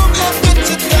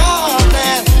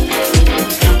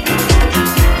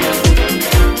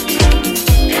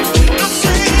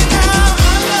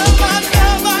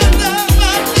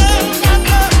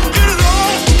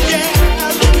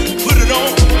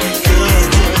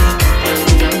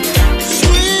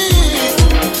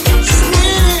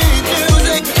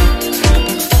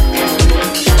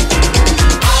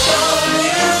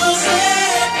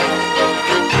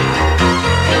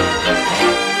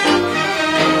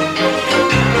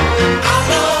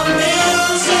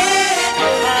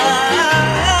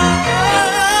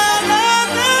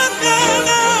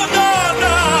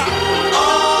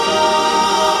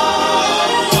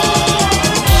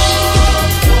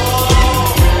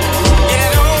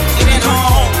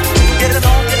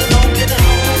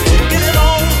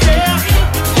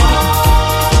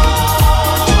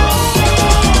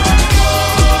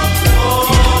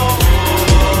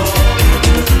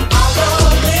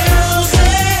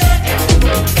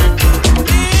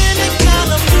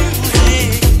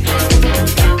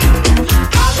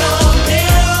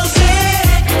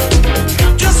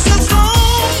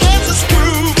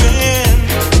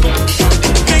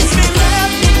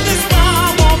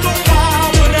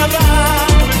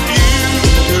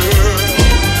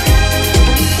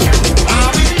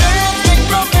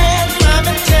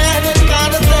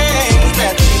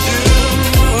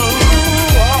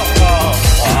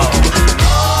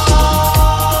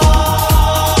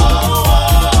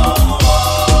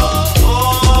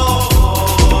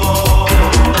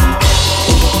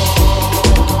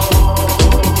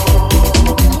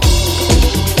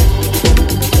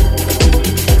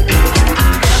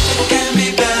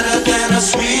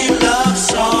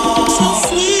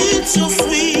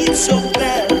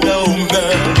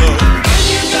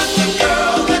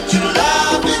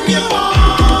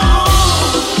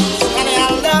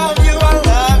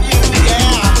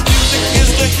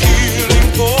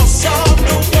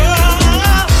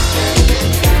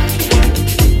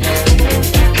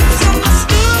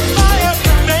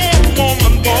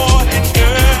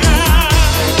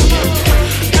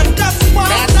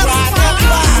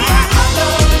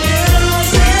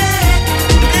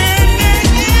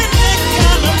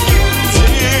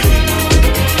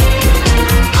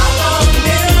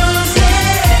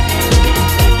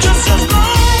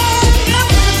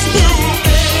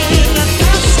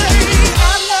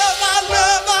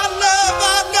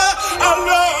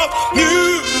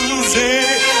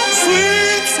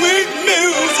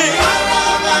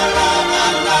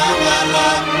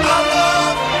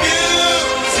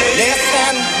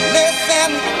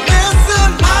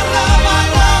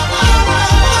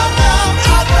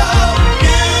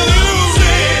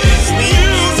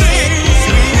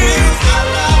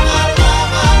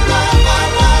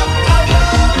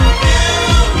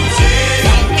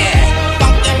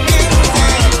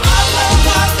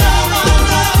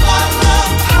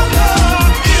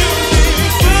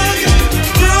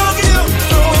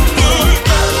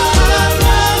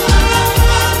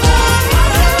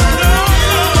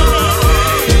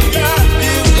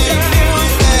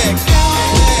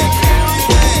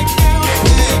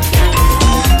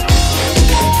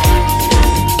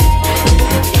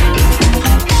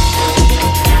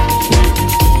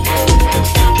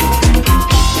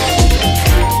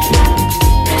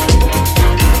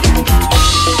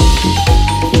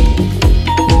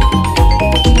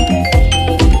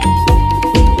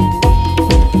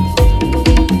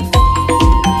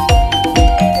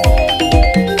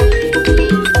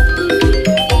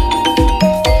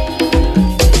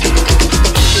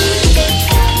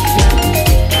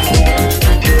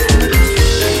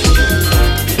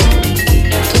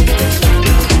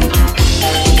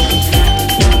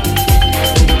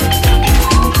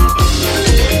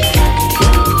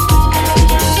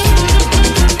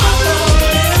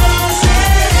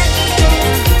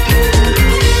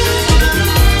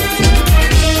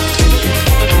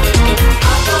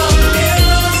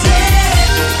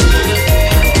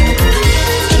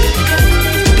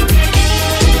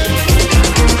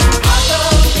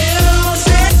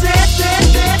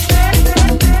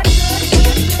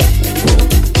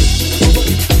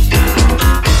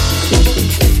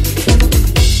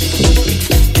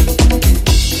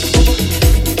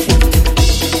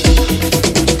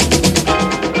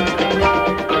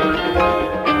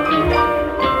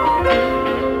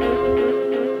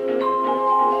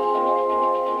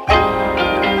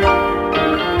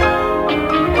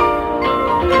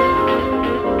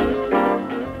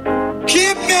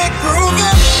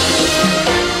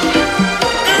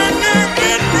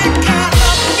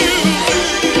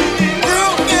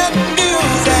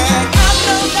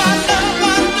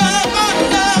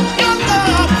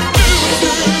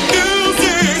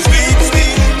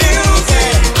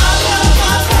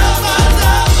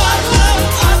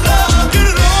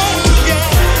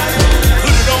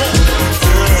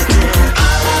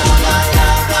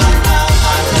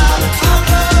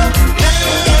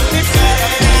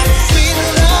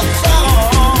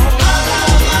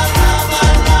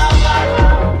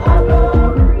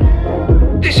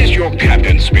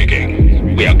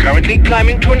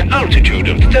 climbing to an altitude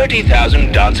of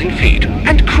 30,000 dancing feet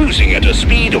and cruising at a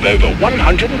speed of over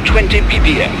 120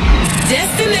 ppm.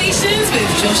 Destinations with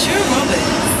Joshua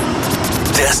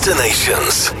Roberts.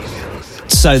 Destinations.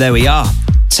 So there we are.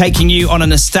 Taking you on a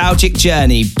nostalgic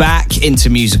journey back into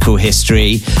musical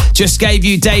history. Just gave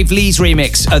you Dave Lee's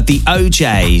remix of the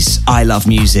OJ's I Love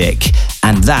Music.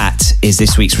 And that is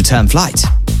this week's Return Flight.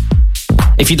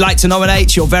 If you'd like to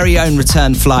nominate your very own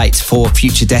return flight for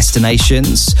future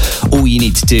destinations, all you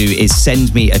need to do is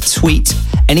send me a tweet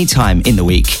anytime in the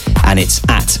week, and it's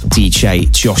at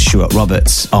DJ Joshua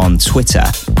Roberts on Twitter.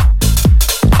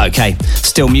 Okay,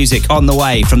 still music on the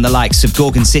way from the likes of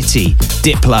Gorgon City,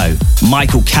 Diplo,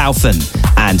 Michael Kaufman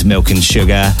and Milk and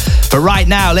Sugar. But right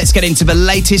now, let's get into the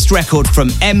latest record from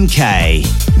MK.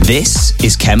 This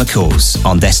is Chemicals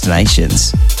on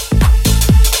Destinations.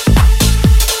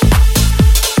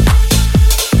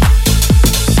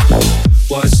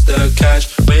 What's the catch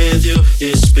with you?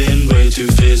 It's been way too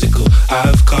physical.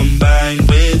 I've combined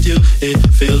with you. It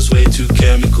feels way too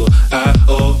chemical.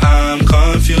 I'm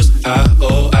confused. I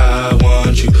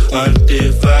want you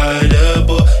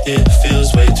undividable. It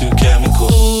feels way too chemical.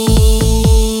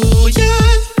 Ooh,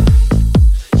 yeah.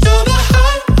 You're the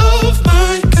heart of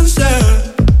my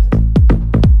concern.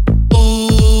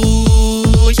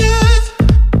 Ooh, yeah.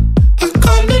 I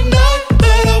can't deny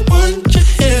that I want you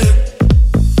here.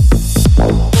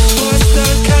 What's the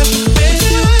catch with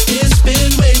you? It's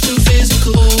been way too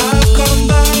physical. I've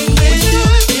combined with you.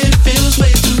 It feels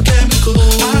way too chemical.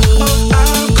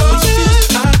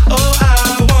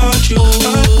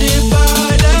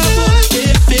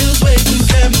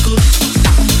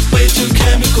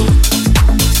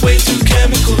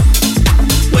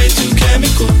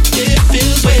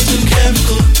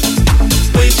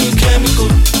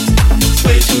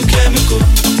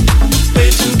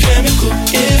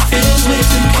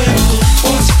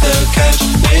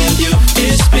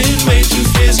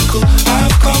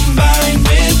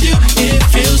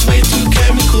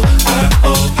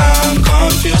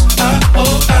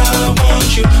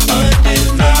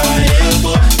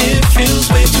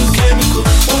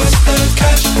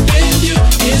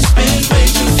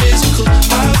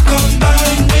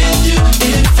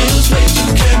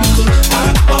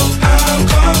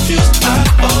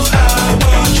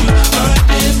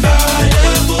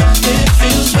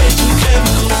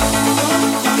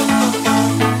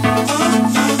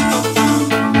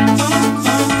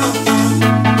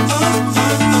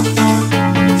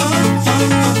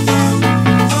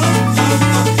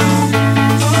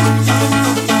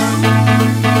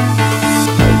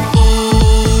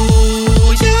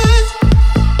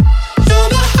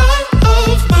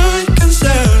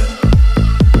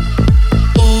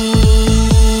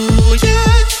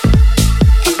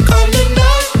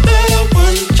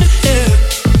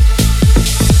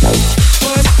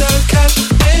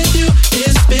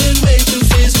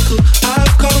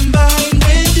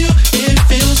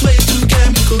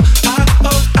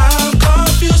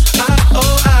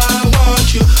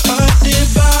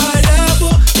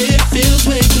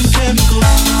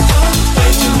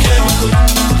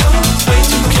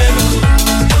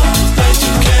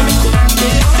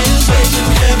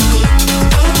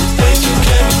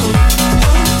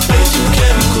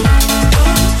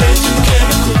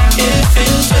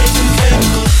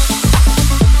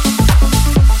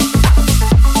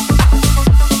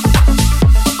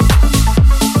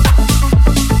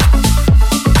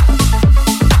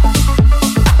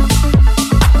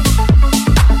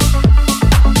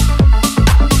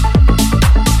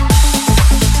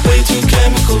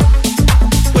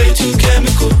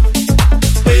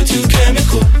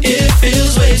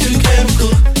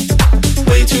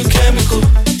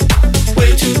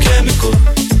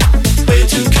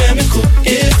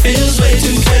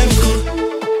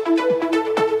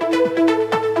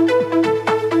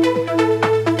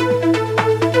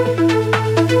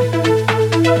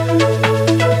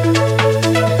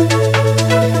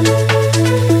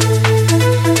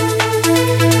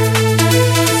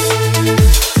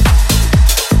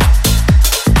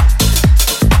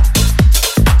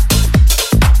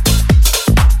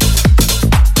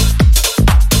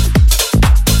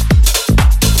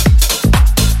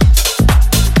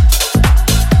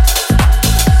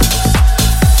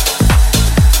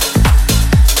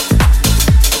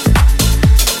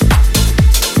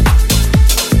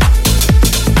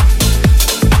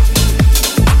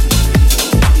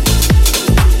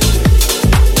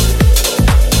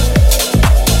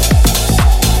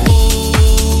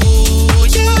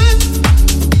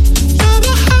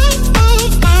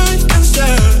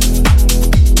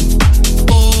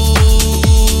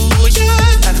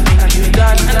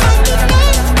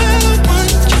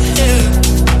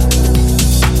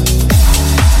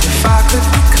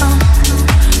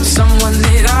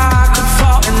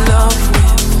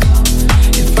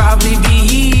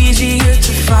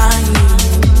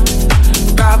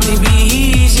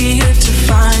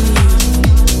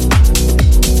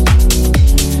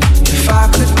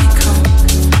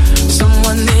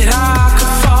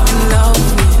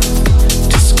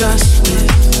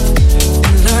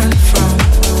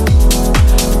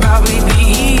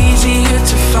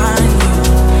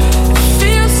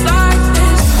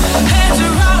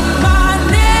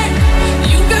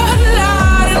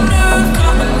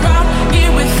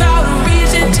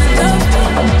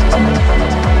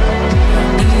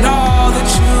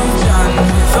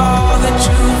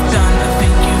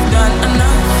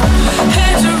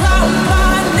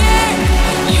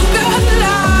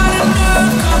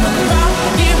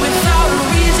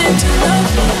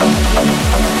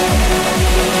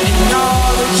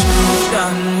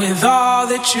 all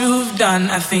that you've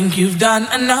done, I think you've done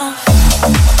enough.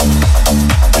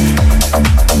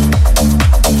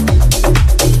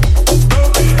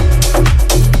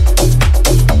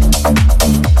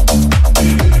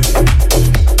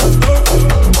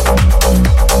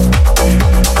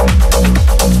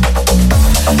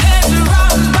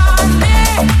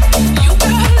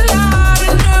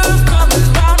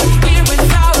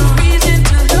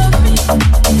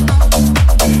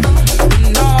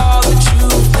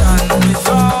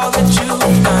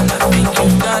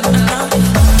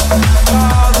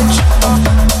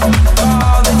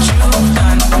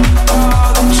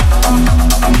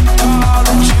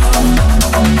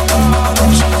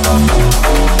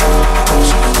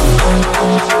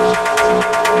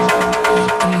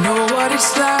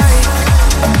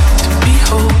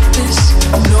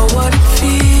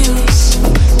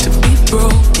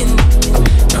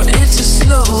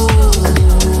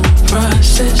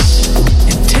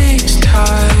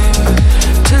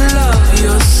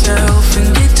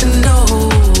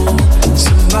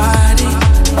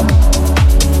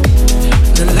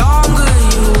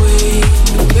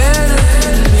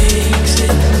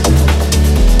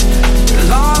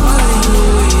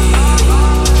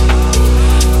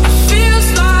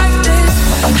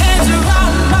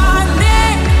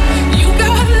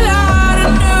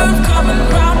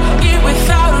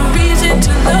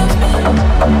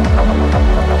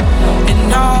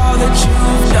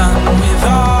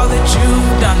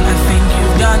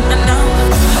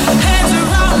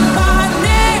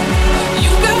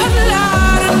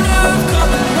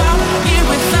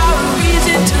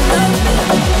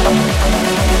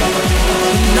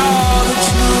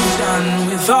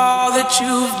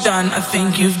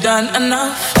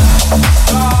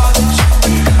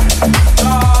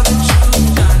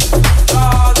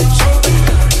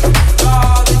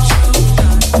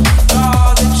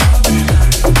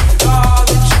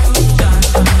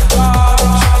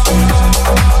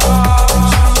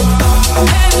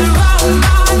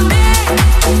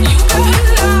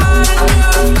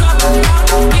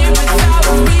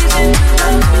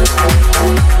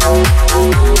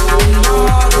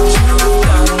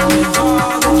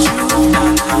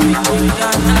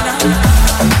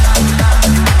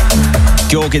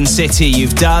 City,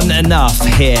 you've done enough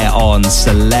here on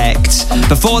Select.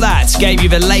 Before that, gave you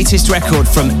the latest record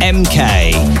from MK.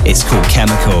 It's called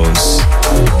Chemicals.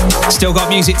 Still got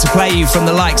music to play you from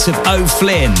the likes of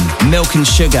O'Flynn, Milk and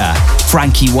Sugar,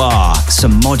 Frankie Wah,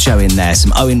 some Mojo in there,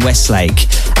 some Owen Westlake,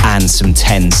 and some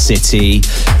 10 City.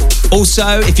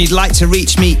 Also, if you'd like to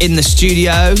reach me in the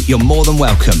studio, you're more than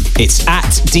welcome. It's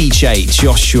at DJ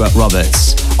Joshua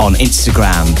Roberts on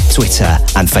Instagram, Twitter,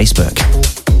 and Facebook.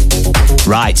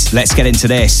 Right, let's get into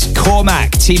this.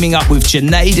 Cormac teaming up with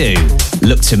Janadu.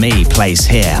 Look to Me plays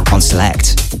here on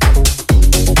Select.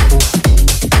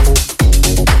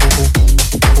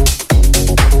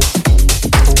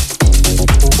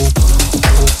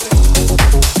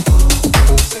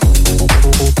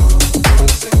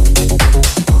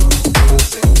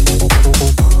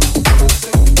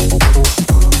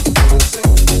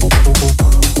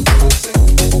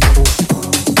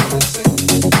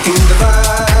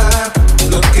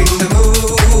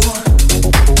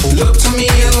 Look to me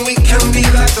and we can be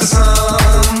like the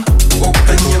sun.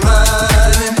 Open your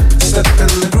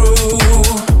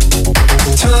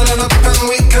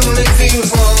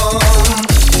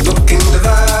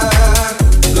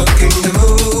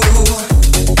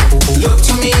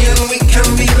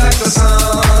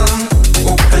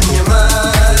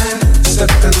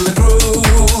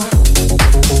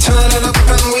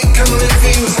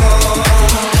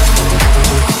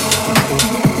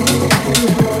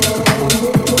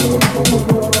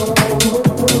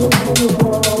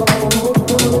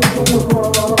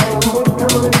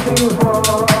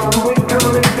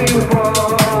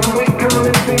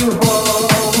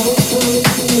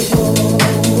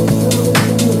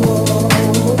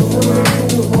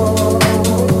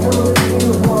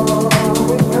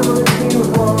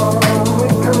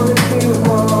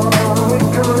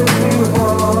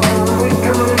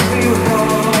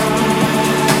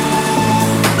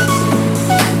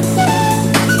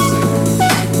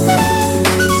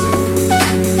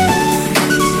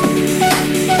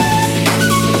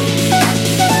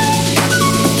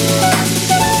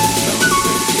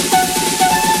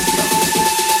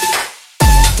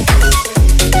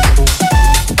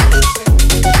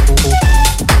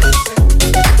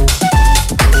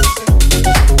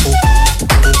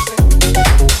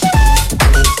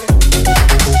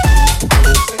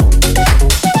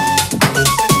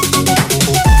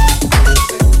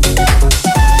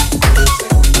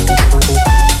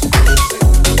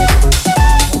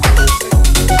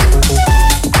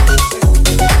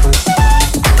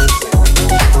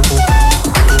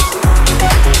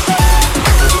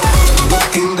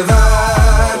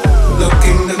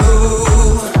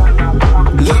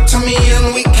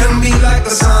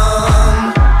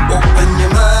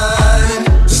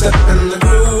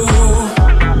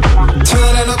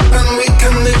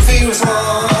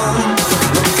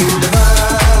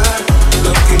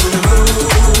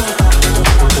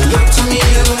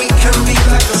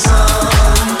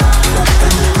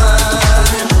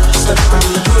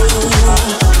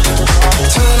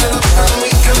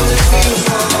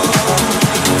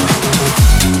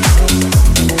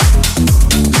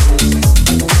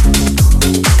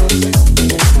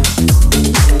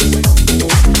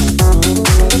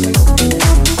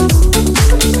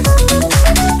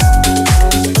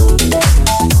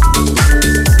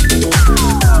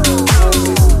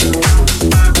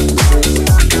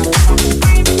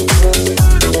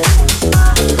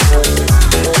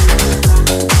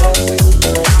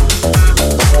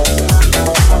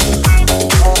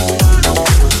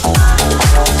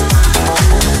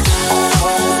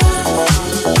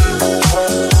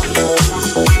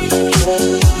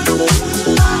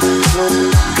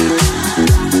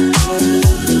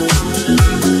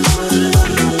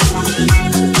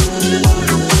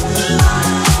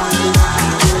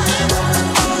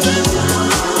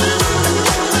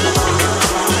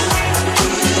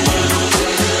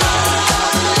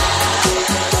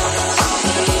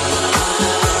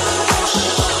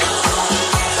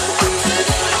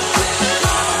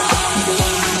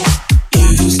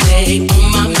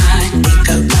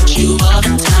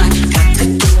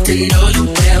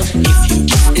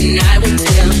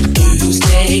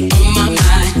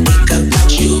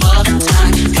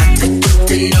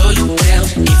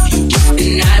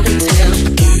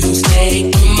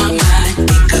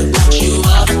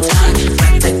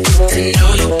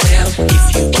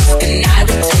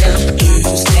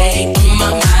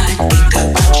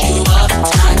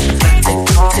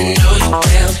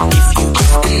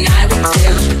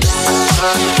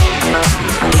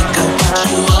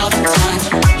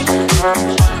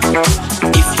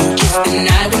then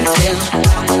I will tell.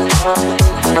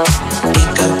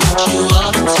 Think about you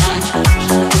all the time.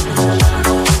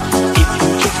 If you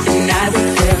kiss, then I will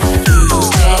tell. You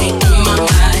stay in my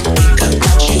mind. Think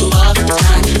about you all the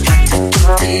time. Got to get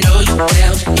to know you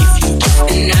well. If you kiss,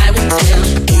 then I will tell.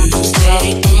 You stay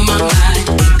in my mind.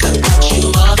 Think about you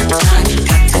all the time.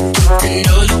 Got to get to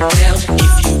know you well.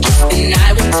 If you kiss, then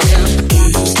I will tell.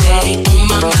 You stay in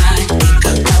my mind.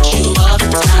 Think about you all the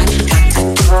time. Got to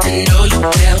get to know you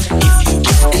well. If you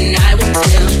kiss, then I will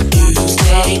tell. You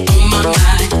stay in my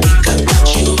mind. Think about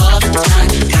you all the time.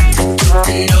 Got to get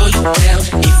to know you well.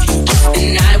 If you kiss,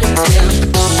 then I will tell.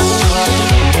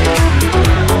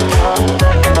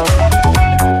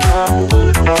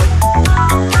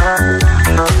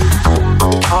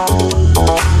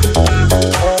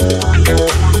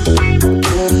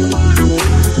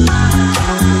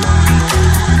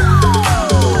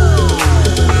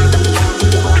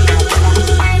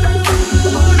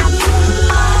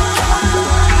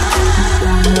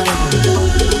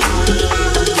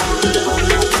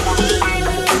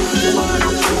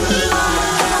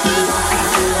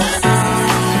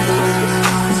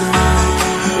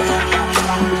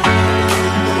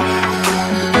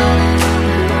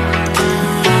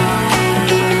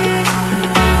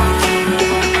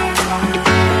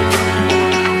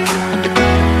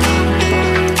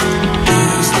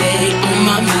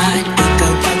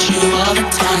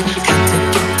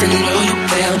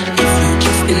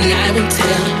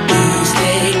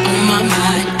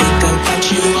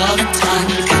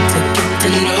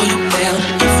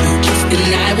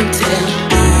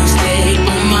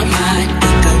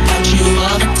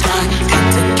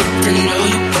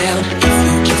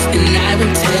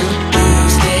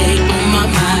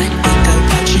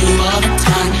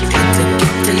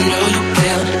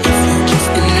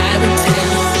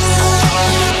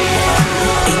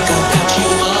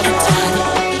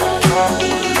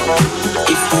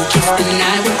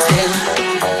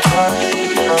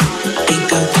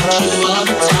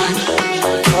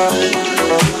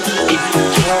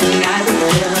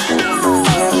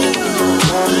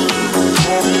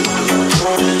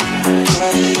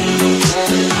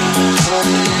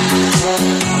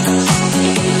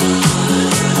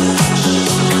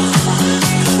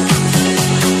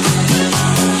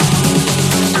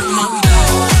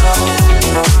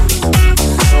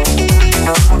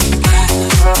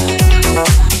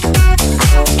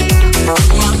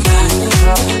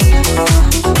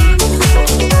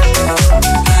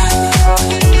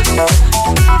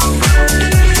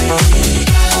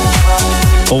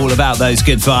 Those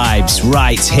good vibes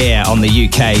right here on the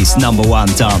UK's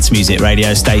 #1 dance music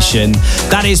radio station.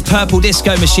 That is Purple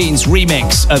Disco Machine's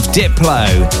remix of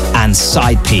Diplo and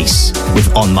Side Piece with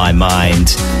On My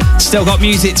Mind. Still got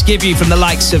music to give you from the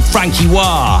likes of Frankie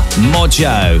Wah,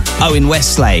 Mojo, Owen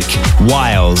Westlake,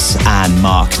 Wiles and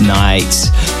Mark Knight.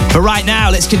 But right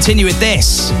now, let's continue with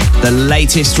this. The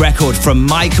latest record from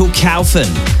Michael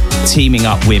Calfan, teaming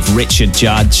up with Richard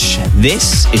Judge.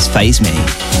 This is Faze Me.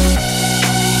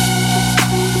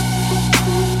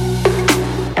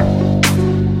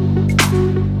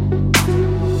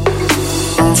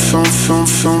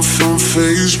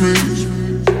 Faze me.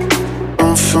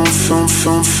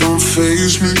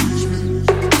 Faze me.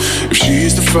 If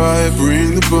she's the fire,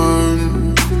 bring the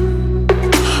burn.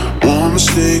 One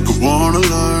mistake, I wanna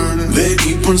learn. They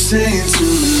keep on saying to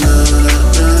me, na na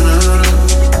na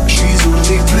na. She's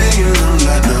only playing, I'm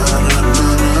like na na na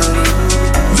na.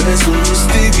 There's no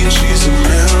mistaking, she's a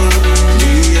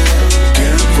melody, yeah.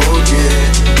 Can't forget.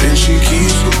 Then she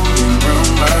keeps going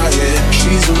round my head.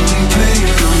 She's only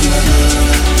playing, I'm like na na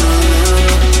na na.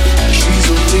 She's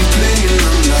only playing,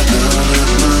 I'm like na na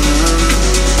na na.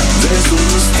 There's no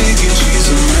mistaking, she's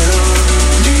a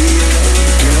melody, yeah.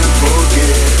 Can't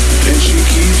forget. Then she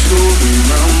keeps going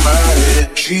round my head.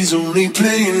 She's only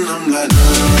playing, I'm like na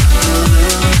na na na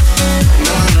na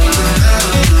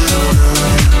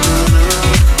na na na.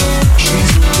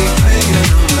 She's only playing,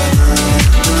 I'm like na na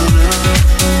na na na na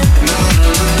na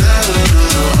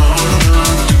na.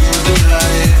 Do you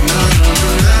deny it? Na na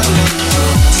na na na.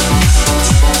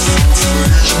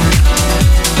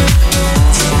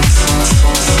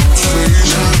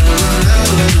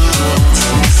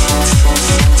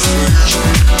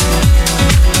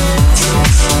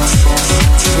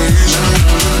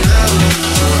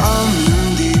 I'm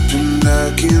in deep and I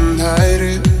can't hide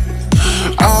it.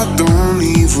 I don't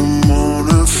even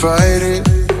wanna fight it.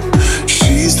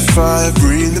 She's the fire,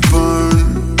 bring the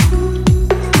burn.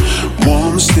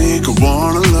 One mistake, I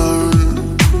wanna learn.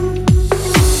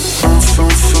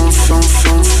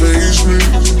 Faze me.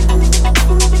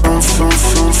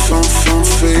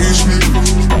 Faze me.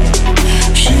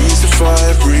 She's the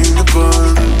fire, bring the burn.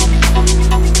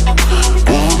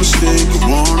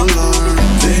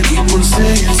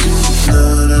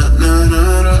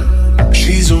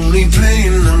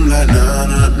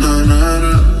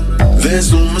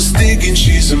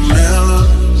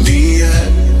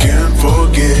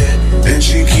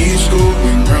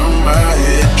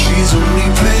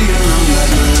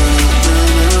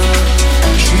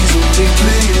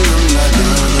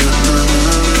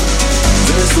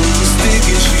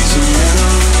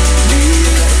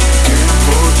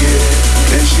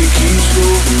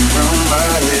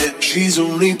 She's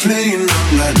only playing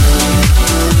up like na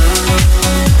na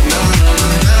na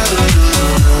na na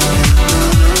na.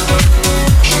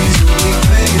 She's only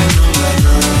playing up like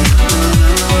na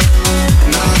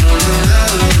na na na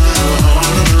na.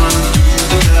 Do you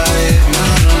deny it? Na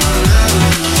na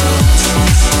na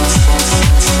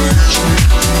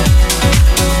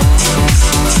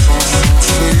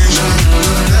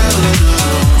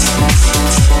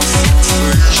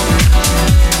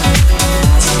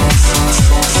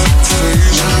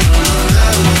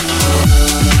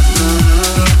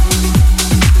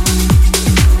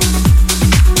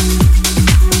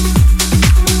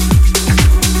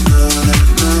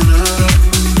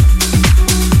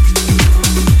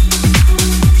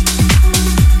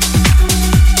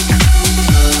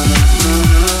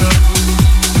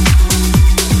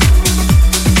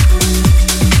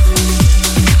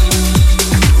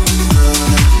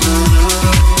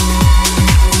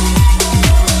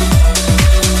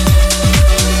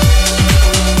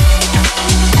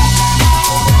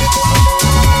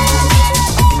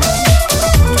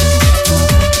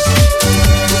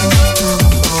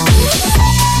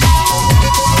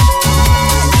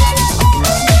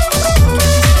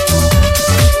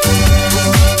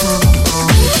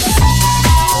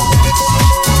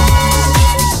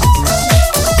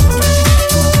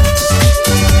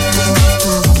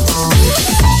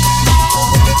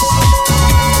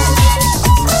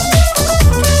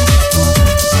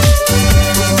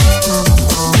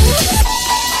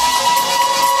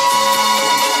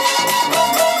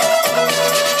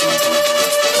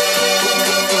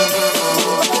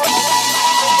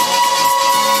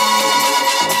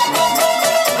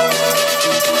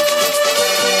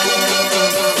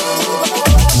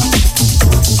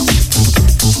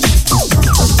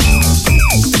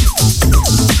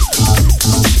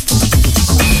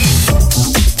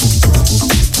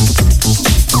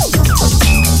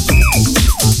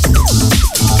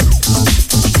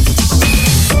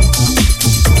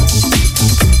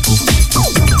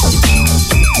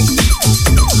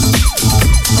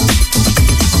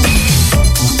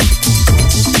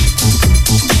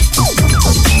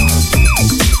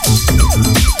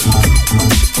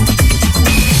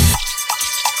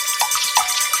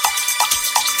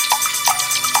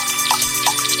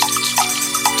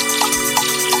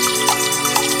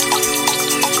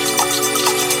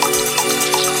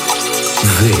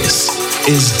This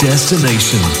is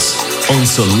Destinations on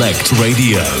Select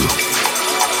Radio.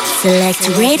 Select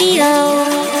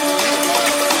Radio.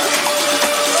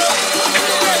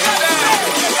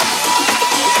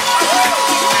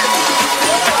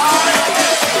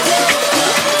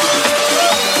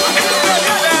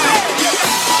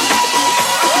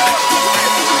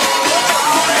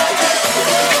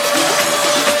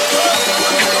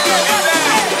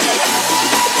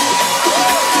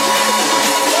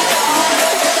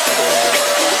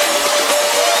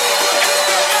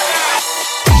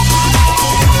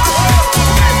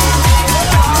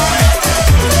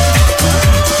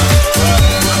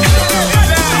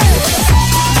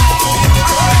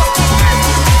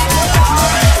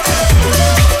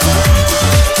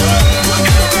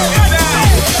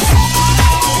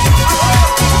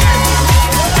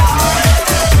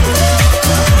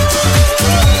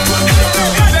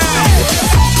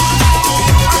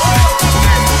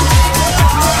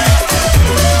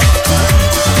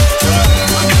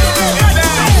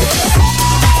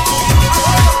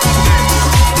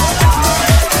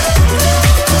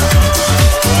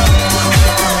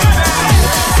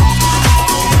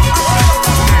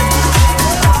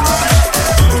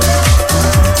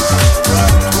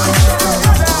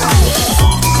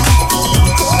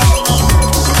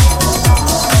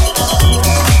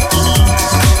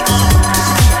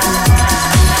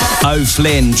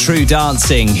 Flynn, True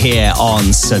Dancing here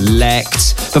on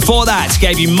Select. Before that,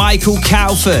 gave you Michael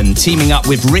Kaufman teaming up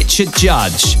with Richard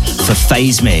Judge for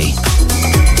Phase Me.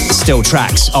 Still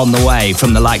tracks on the way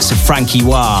from the likes of Frankie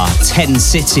Wah, Ten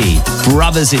City,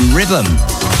 Brothers in Rhythm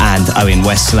and Owen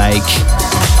Westlake.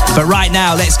 But right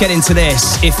now, let's get into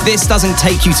this. If this doesn't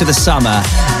take you to the summer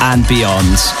and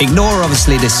beyond, ignore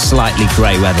obviously this slightly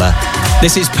grey weather.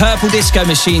 This is Purple Disco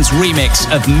Machine's remix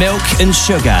of Milk and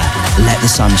Sugar, Let the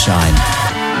Sun Shine.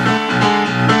 Shining.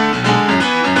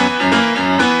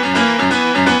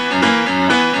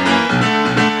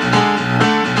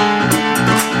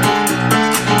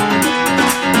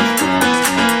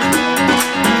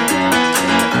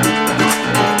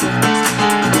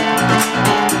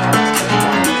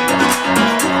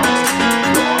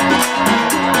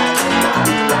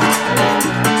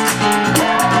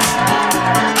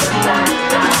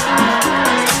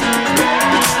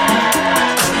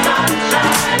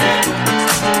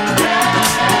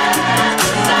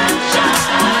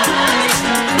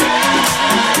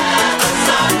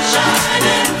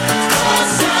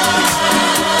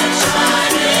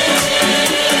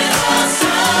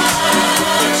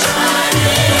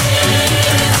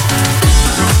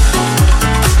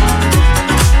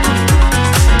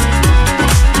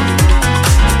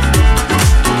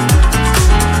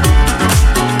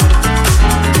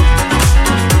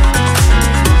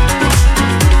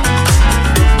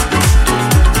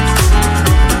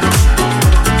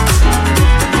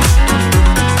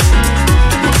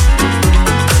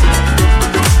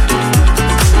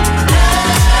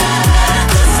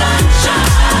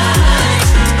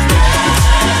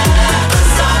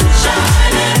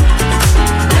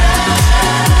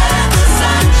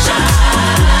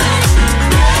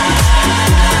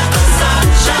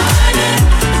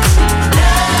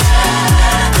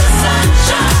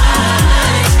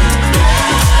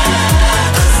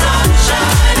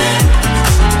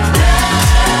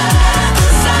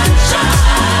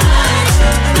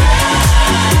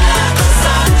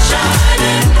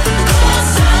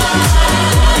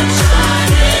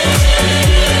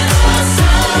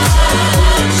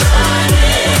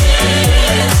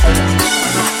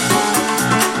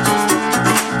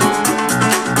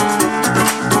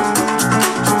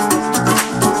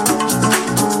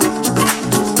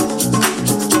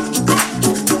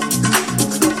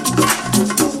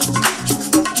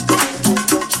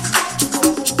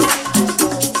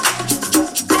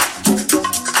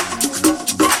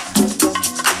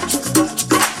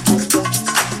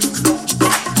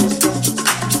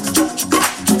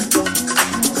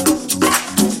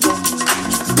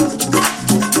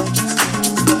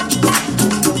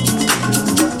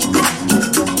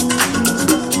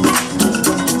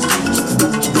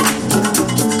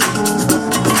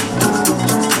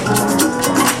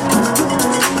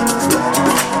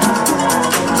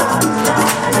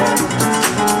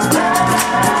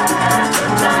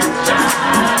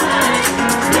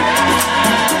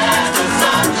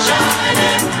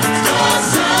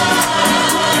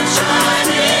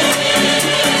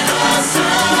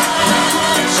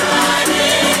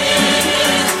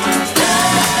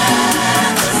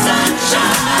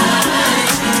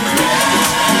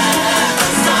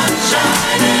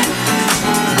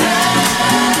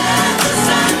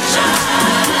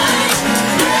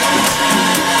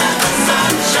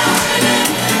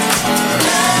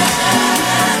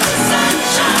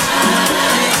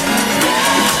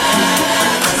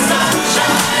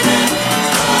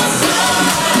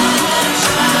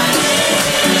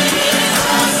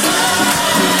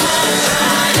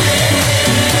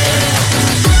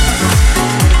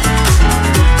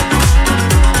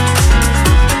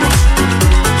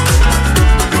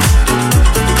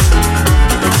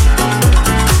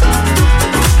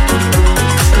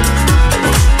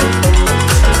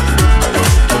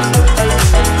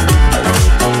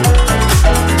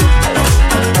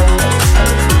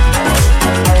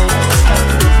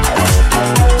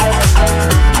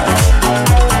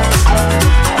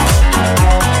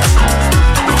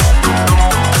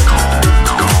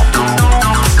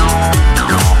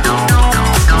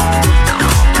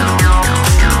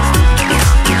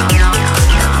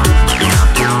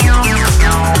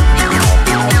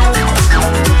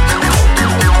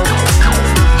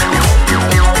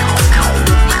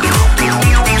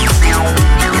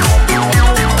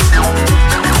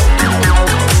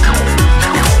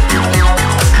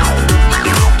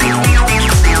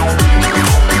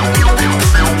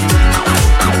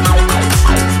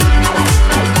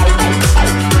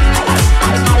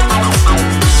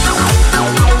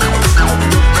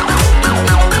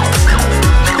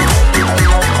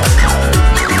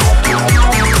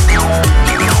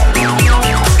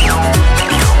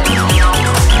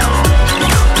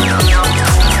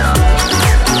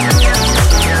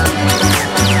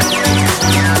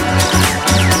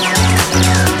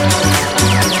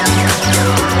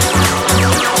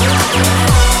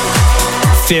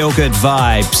 Feel good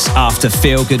vibes after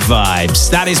feel good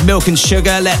vibes. That is Milk and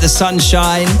Sugar, Let the Sun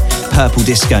Shine, Purple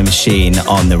Disco Machine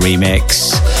on the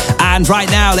remix. And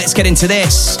right now, let's get into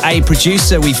this. A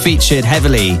producer we featured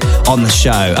heavily on the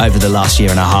show over the last year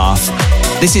and a half.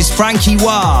 This is Frankie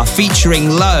Wah featuring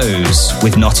Lowe's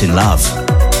with Not in Love.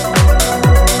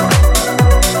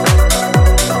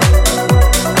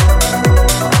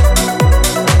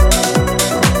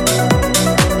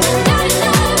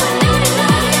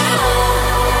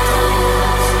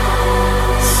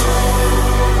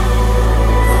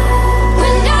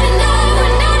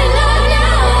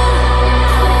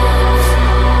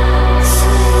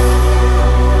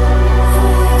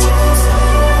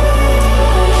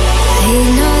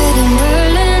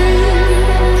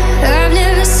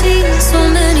 So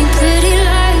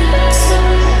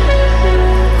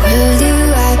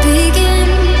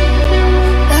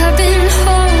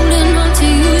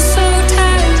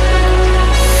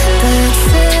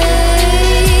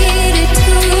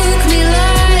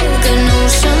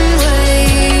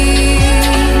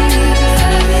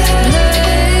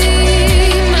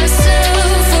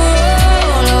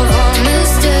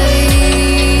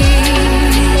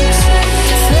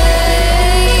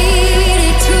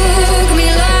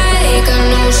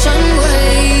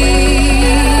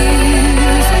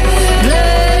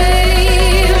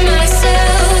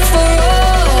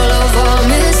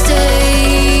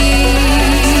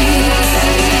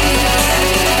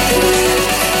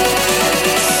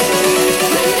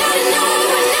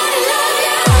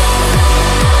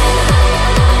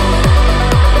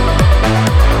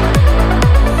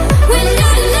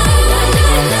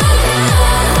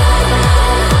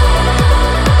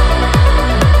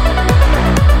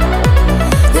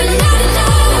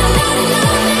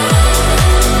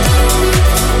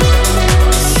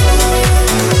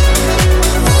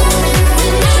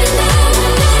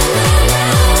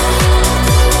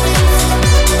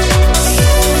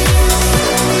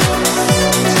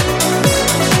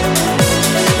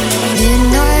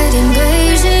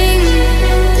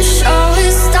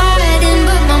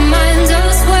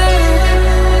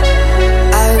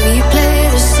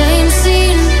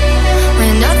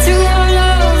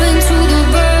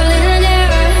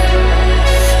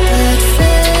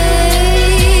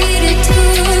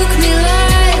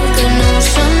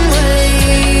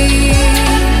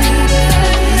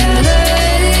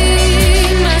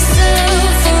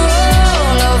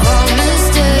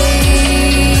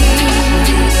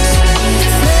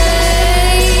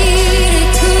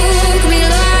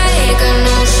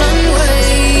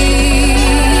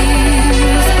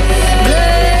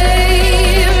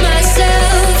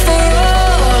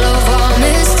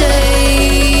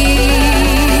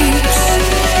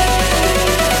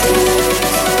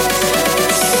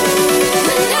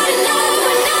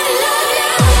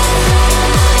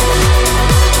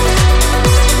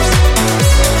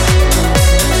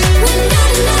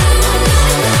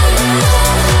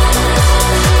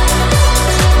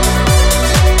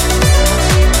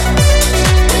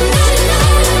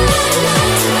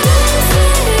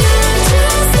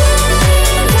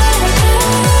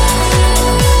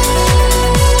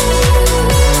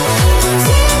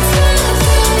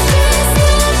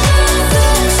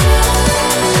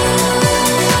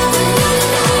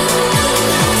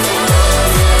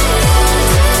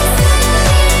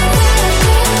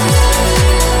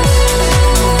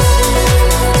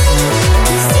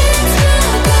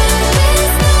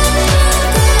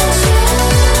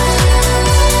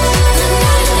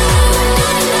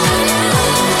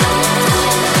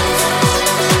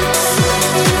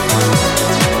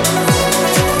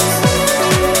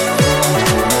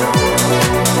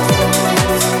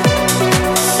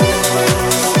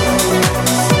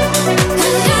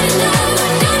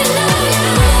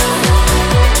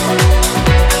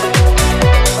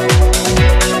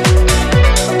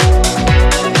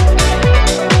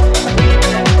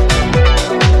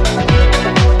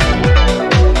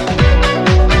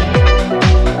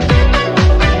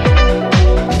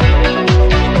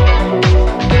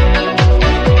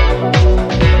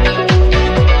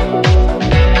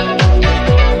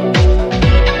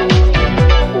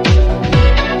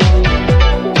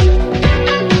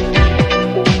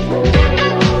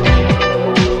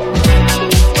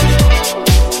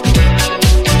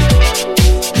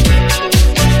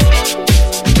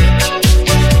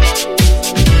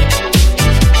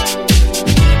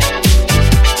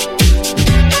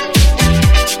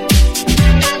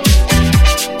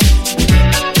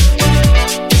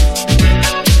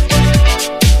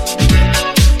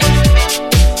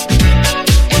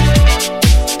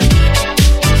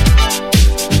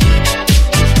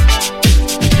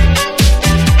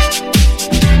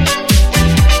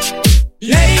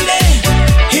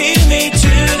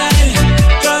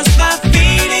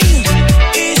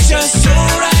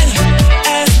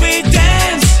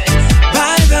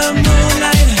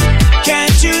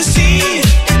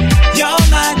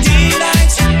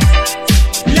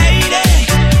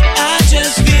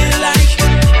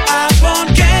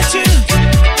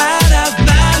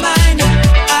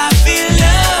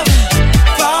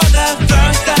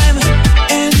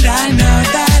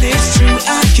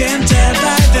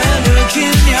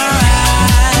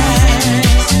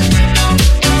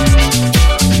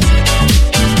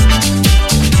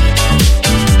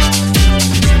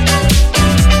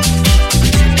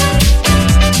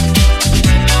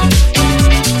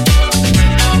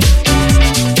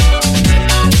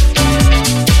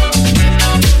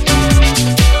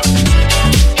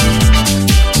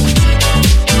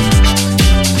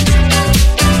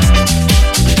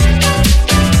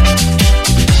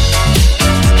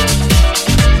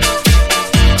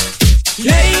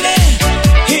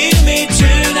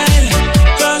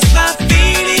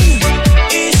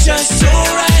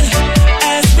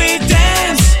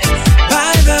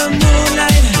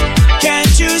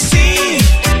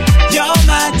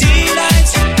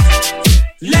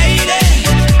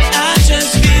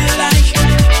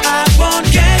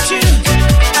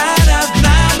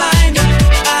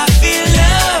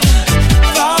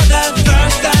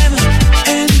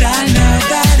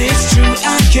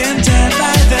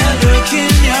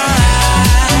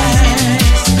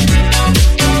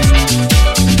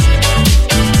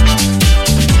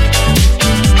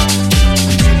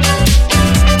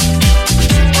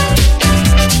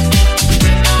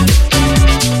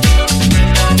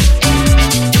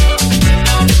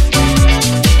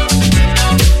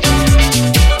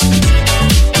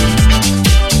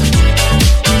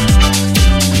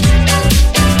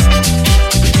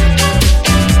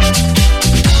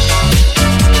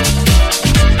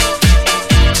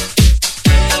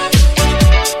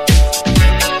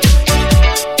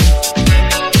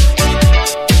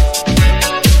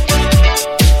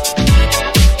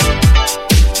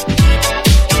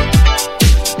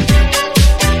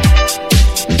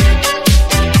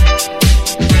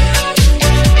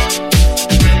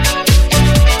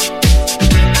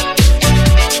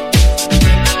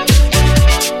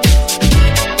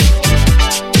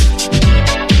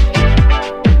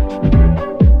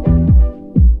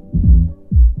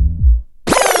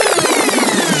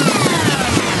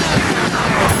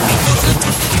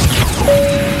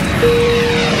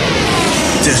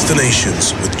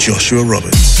Destinations with Joshua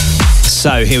Roberts.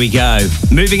 So here we go.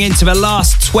 Moving into the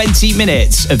last 20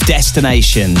 minutes of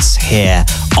Destinations here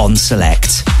on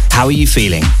Select. How are you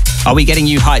feeling? Are we getting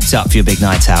you hyped up for your big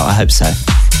night out? I hope so.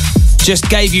 Just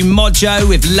gave you Mojo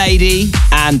with Lady,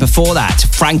 and before that,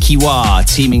 Frankie Wah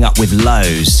teaming up with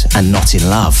Lowe's and Not In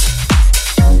Love.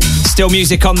 Still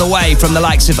music on the way from the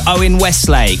likes of Owen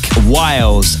Westlake,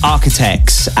 Wiles,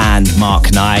 Architects and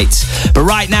Mark Knight. But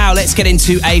right now, let's get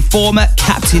into a former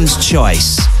Captain's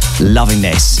Choice. Loving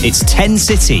this. It's 10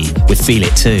 City with Feel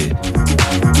It Too.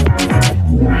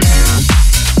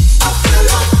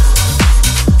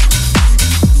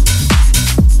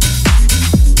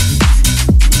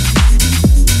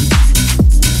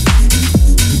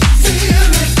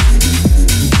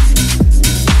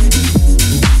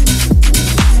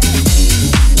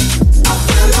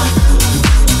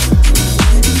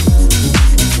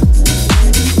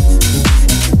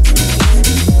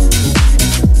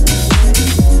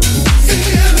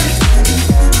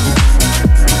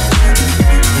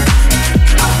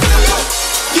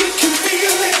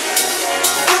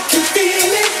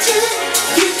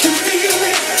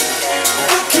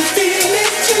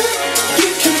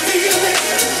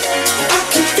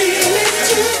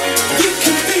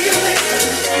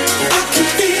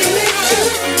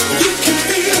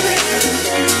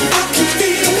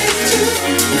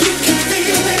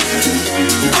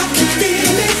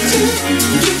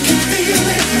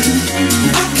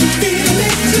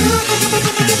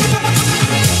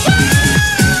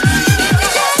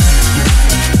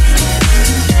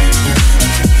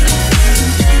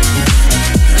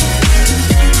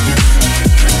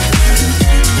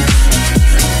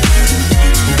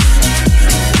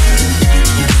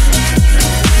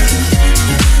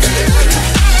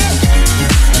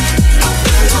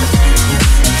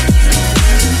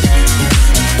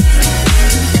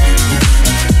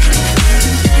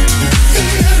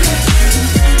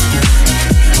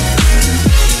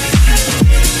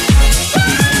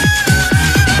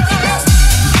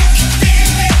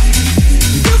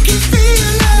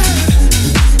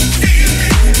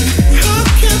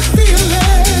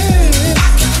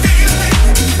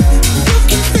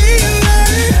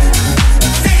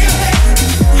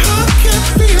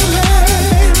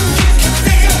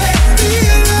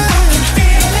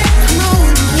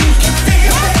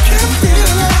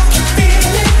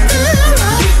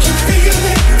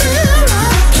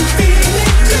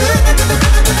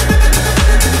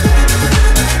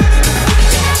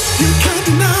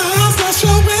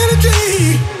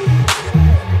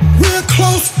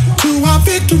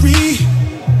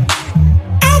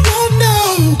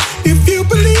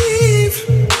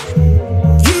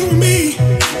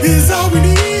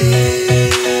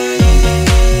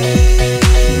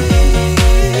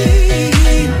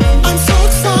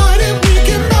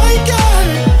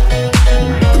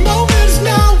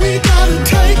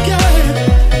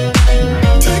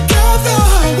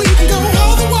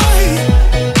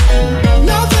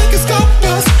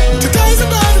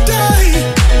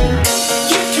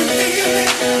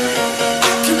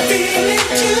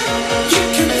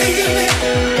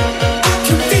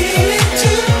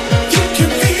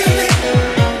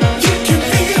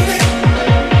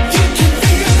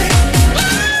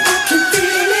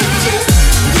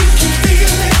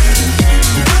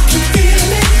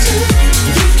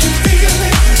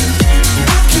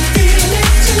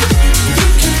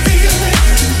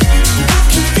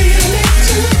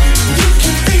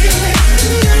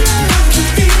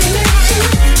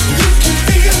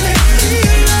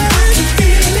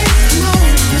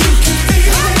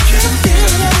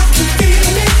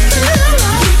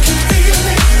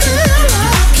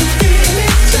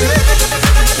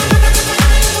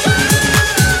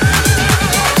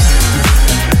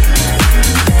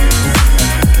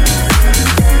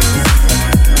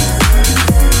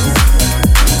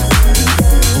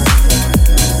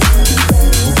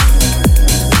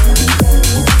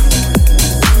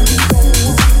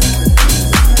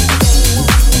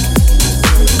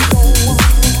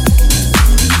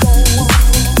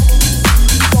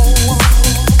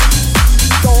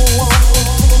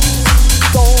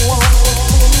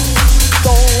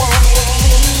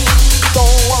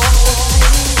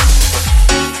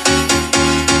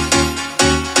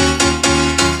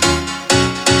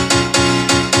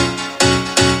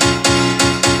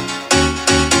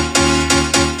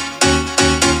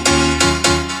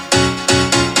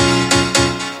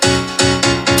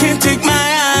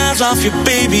 off you,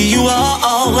 baby, you are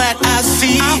all that I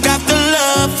see. I've got the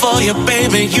love for you,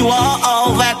 baby, you are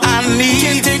all that I need.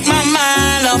 Can't take my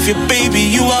mind off you, baby,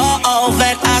 you are all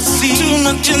that I see. Too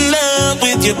much in love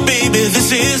with you, baby,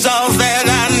 this is all that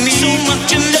I need. Too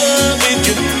much in love with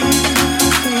you.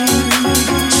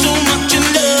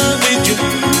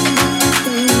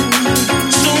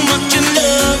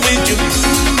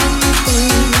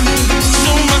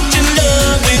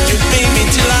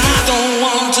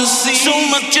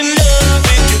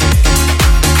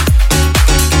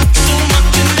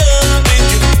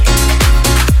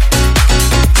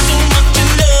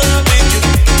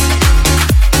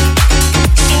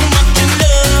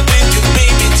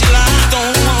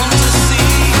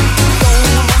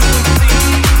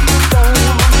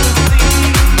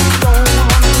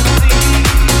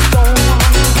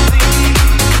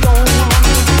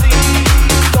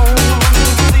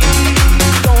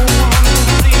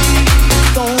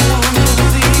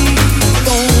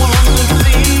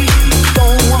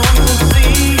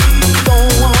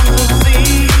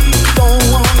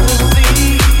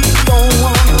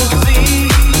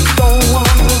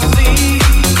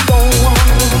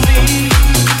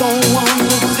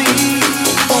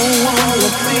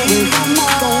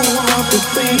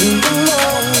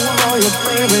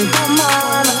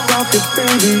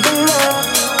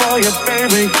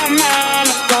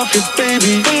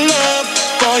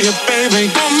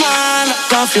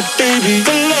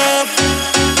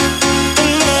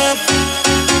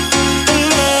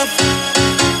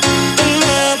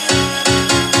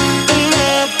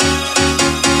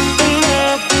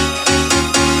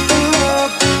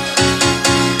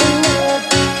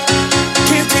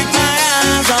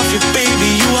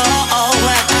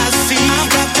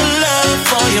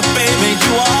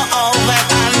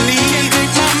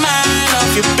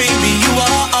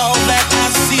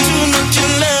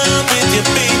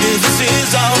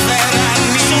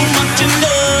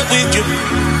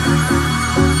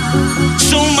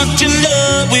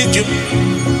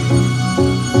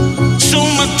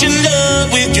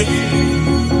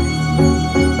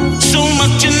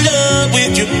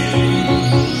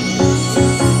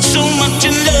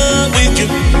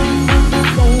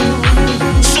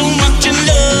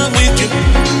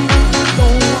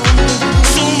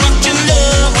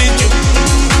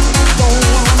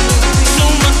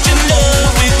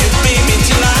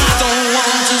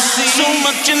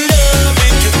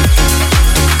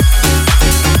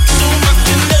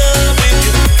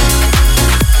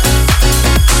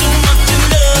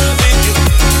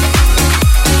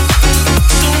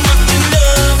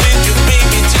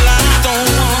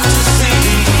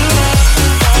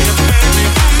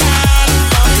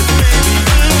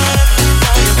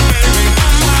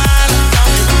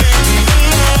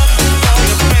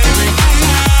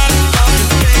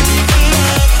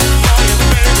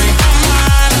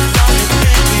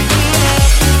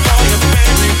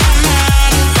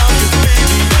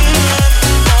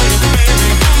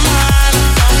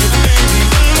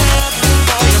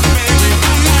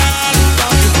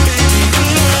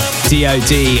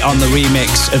 D.O.D. on the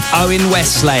remix of Owen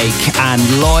Westlake and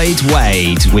Lloyd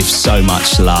Wade with So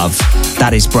Much Love.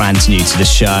 That is brand new to the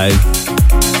show.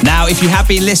 Now, if you have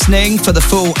been listening for the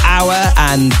full hour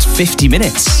and 50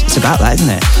 minutes, it's about that, isn't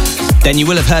it? Then you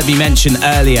will have heard me mention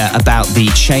earlier about the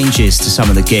changes to some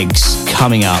of the gigs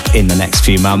coming up in the next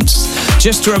few months.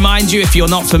 Just to remind you, if you're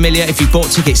not familiar, if you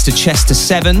bought tickets to Chester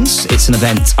Sevens, it's an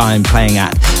event I'm playing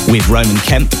at with Roman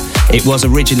Kemp. It was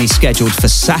originally scheduled for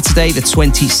Saturday, the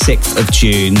 26th of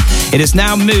June. It has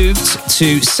now moved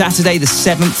to Saturday, the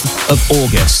 7th of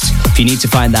August. If you need to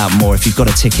find out more, if you've got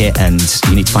a ticket and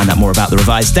you need to find out more about the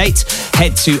revised date,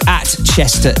 head to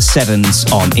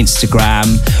 @Chester7s on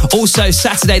Instagram. Also,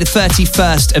 Saturday, the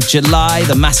 31st of July,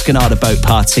 the Masconada Boat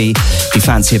Party. If you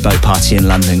fancy a boat party in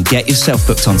London, get yourself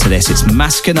booked onto this. It's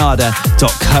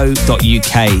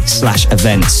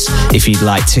masconada.co.uk/events if you'd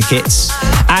like tickets.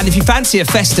 And if you fancy a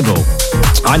festival,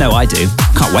 I know I do.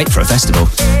 Can't wait for a festival.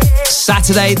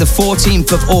 Saturday, the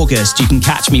 14th of August, you can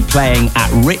catch me playing at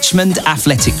Richmond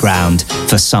Athletic Ground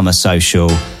for Summer Social.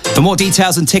 For more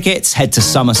details and tickets, head to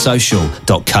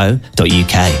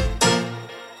summersocial.co.uk.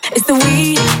 It's the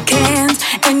weekend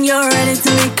and you're ready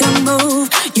to make a move.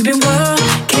 You've been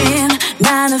working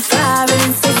 9 to 5 and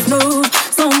it's so smooth,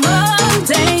 so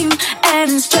mundane,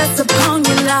 adding stress upon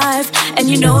your life. And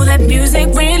you know that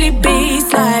music really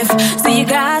beats life, so you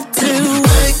got to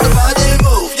make the body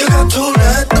move. You got to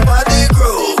let the body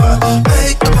groove.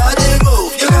 Make the body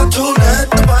move. You got to let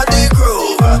the body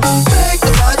groove. Make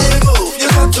the body move. You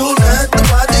got to let the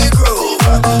body groove.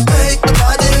 Make the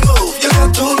body move. You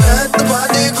got to let the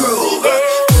body groove.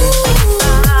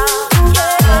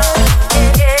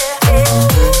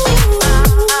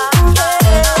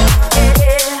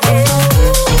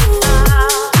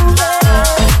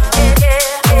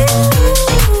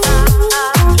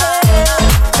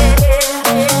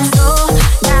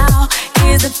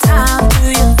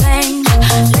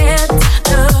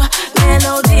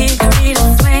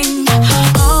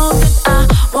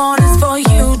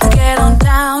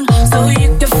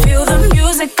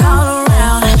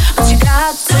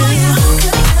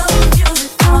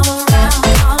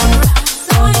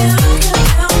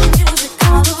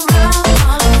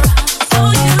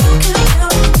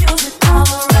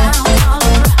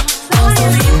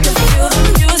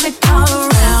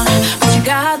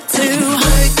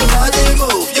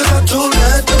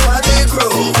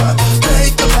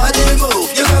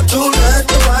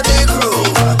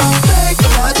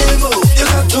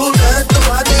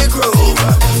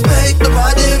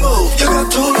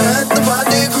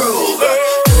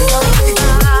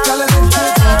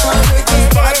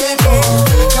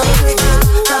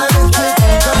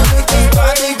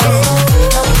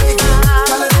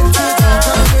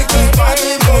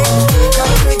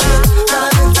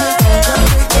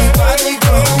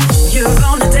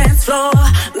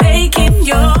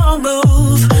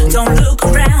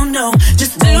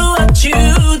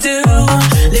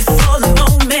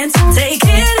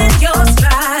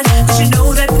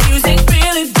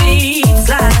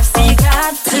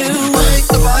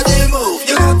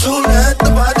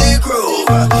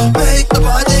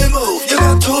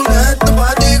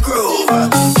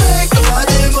 Make the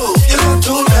body move. You got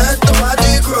to let the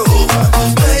body groove.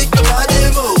 Make the body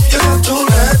move. You got to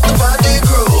let the body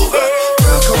groove.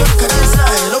 Rock a rock at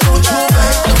inside. I want you to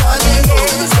make the body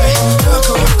move. Rock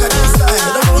a rock at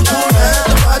inside. I want you to let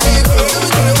the body groove.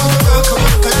 Rock a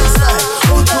rock at inside.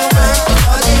 I want you to make the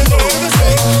body move.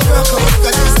 Rock a rock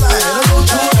at inside. I want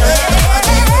you to let the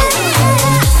body move.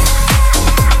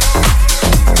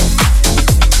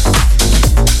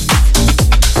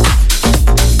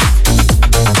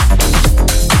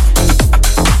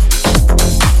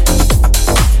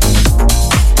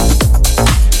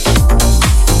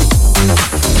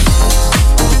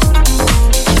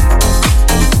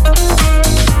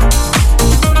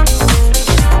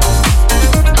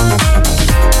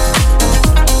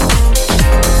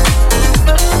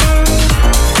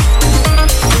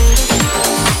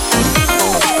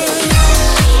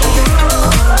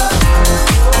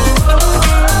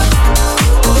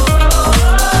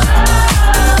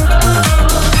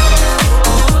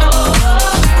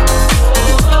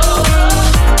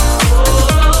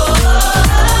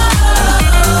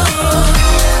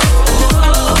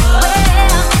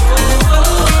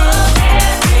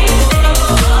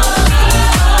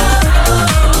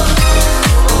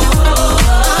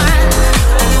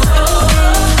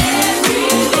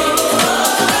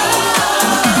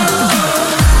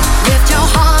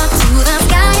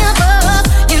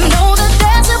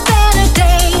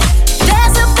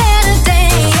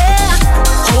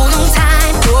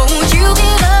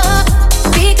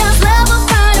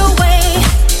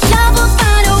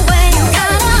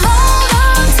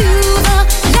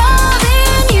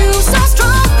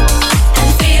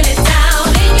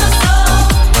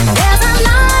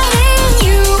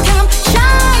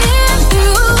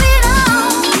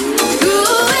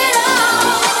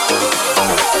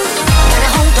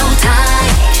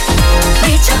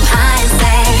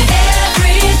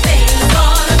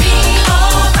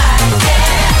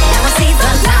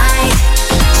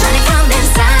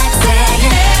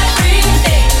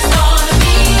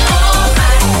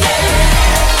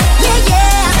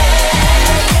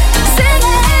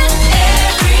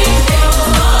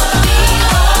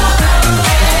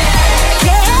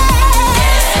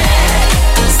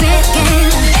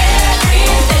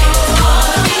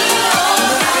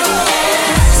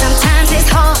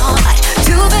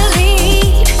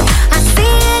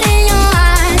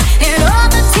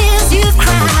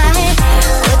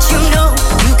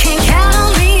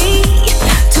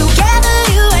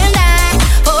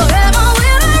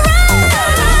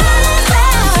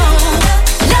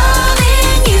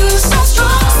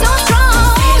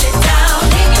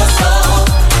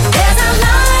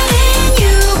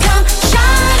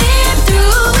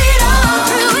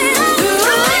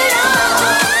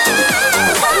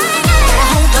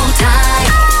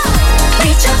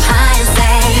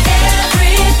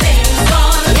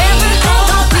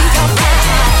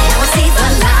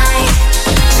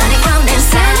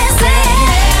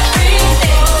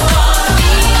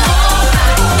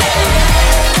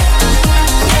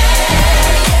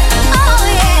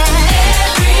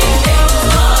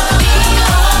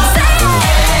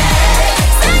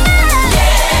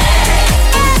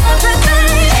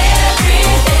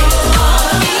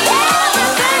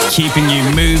 Keeping you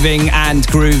moving and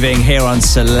grooving here on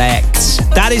Select.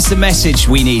 That is the message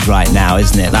we need right now,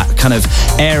 isn't it? That kind of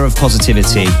air of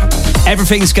positivity.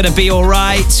 Everything's going to be all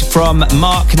right from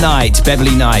Mark Knight,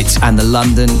 Beverly Knight and the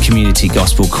London Community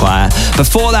Gospel Choir.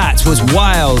 Before that was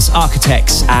Wiles,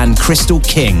 Architects and Crystal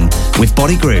King with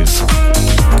Body Groove.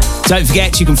 Don't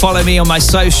forget, you can follow me on my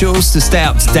socials to stay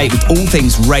up to date with all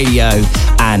things radio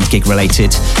and gig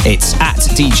related. It's at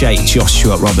DJ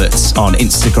Joshua Roberts on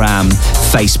Instagram,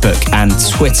 Facebook and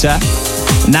Twitter.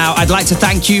 Now, I'd like to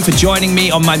thank you for joining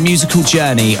me on my musical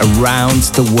journey around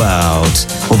the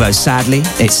world. Although sadly,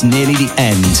 it's nearly the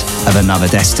end of another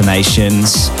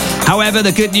Destinations. However,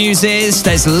 the good news is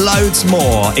there's loads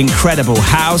more incredible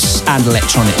house and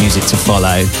electronic music to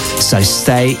follow. So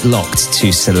stay locked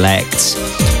to Select.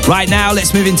 Right now,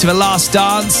 let's move into the last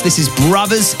dance. This is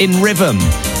Brothers in Rhythm.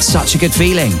 Such a good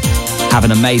feeling. Have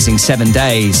an amazing 7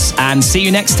 days and see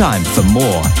you next time for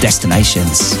more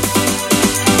Destinations.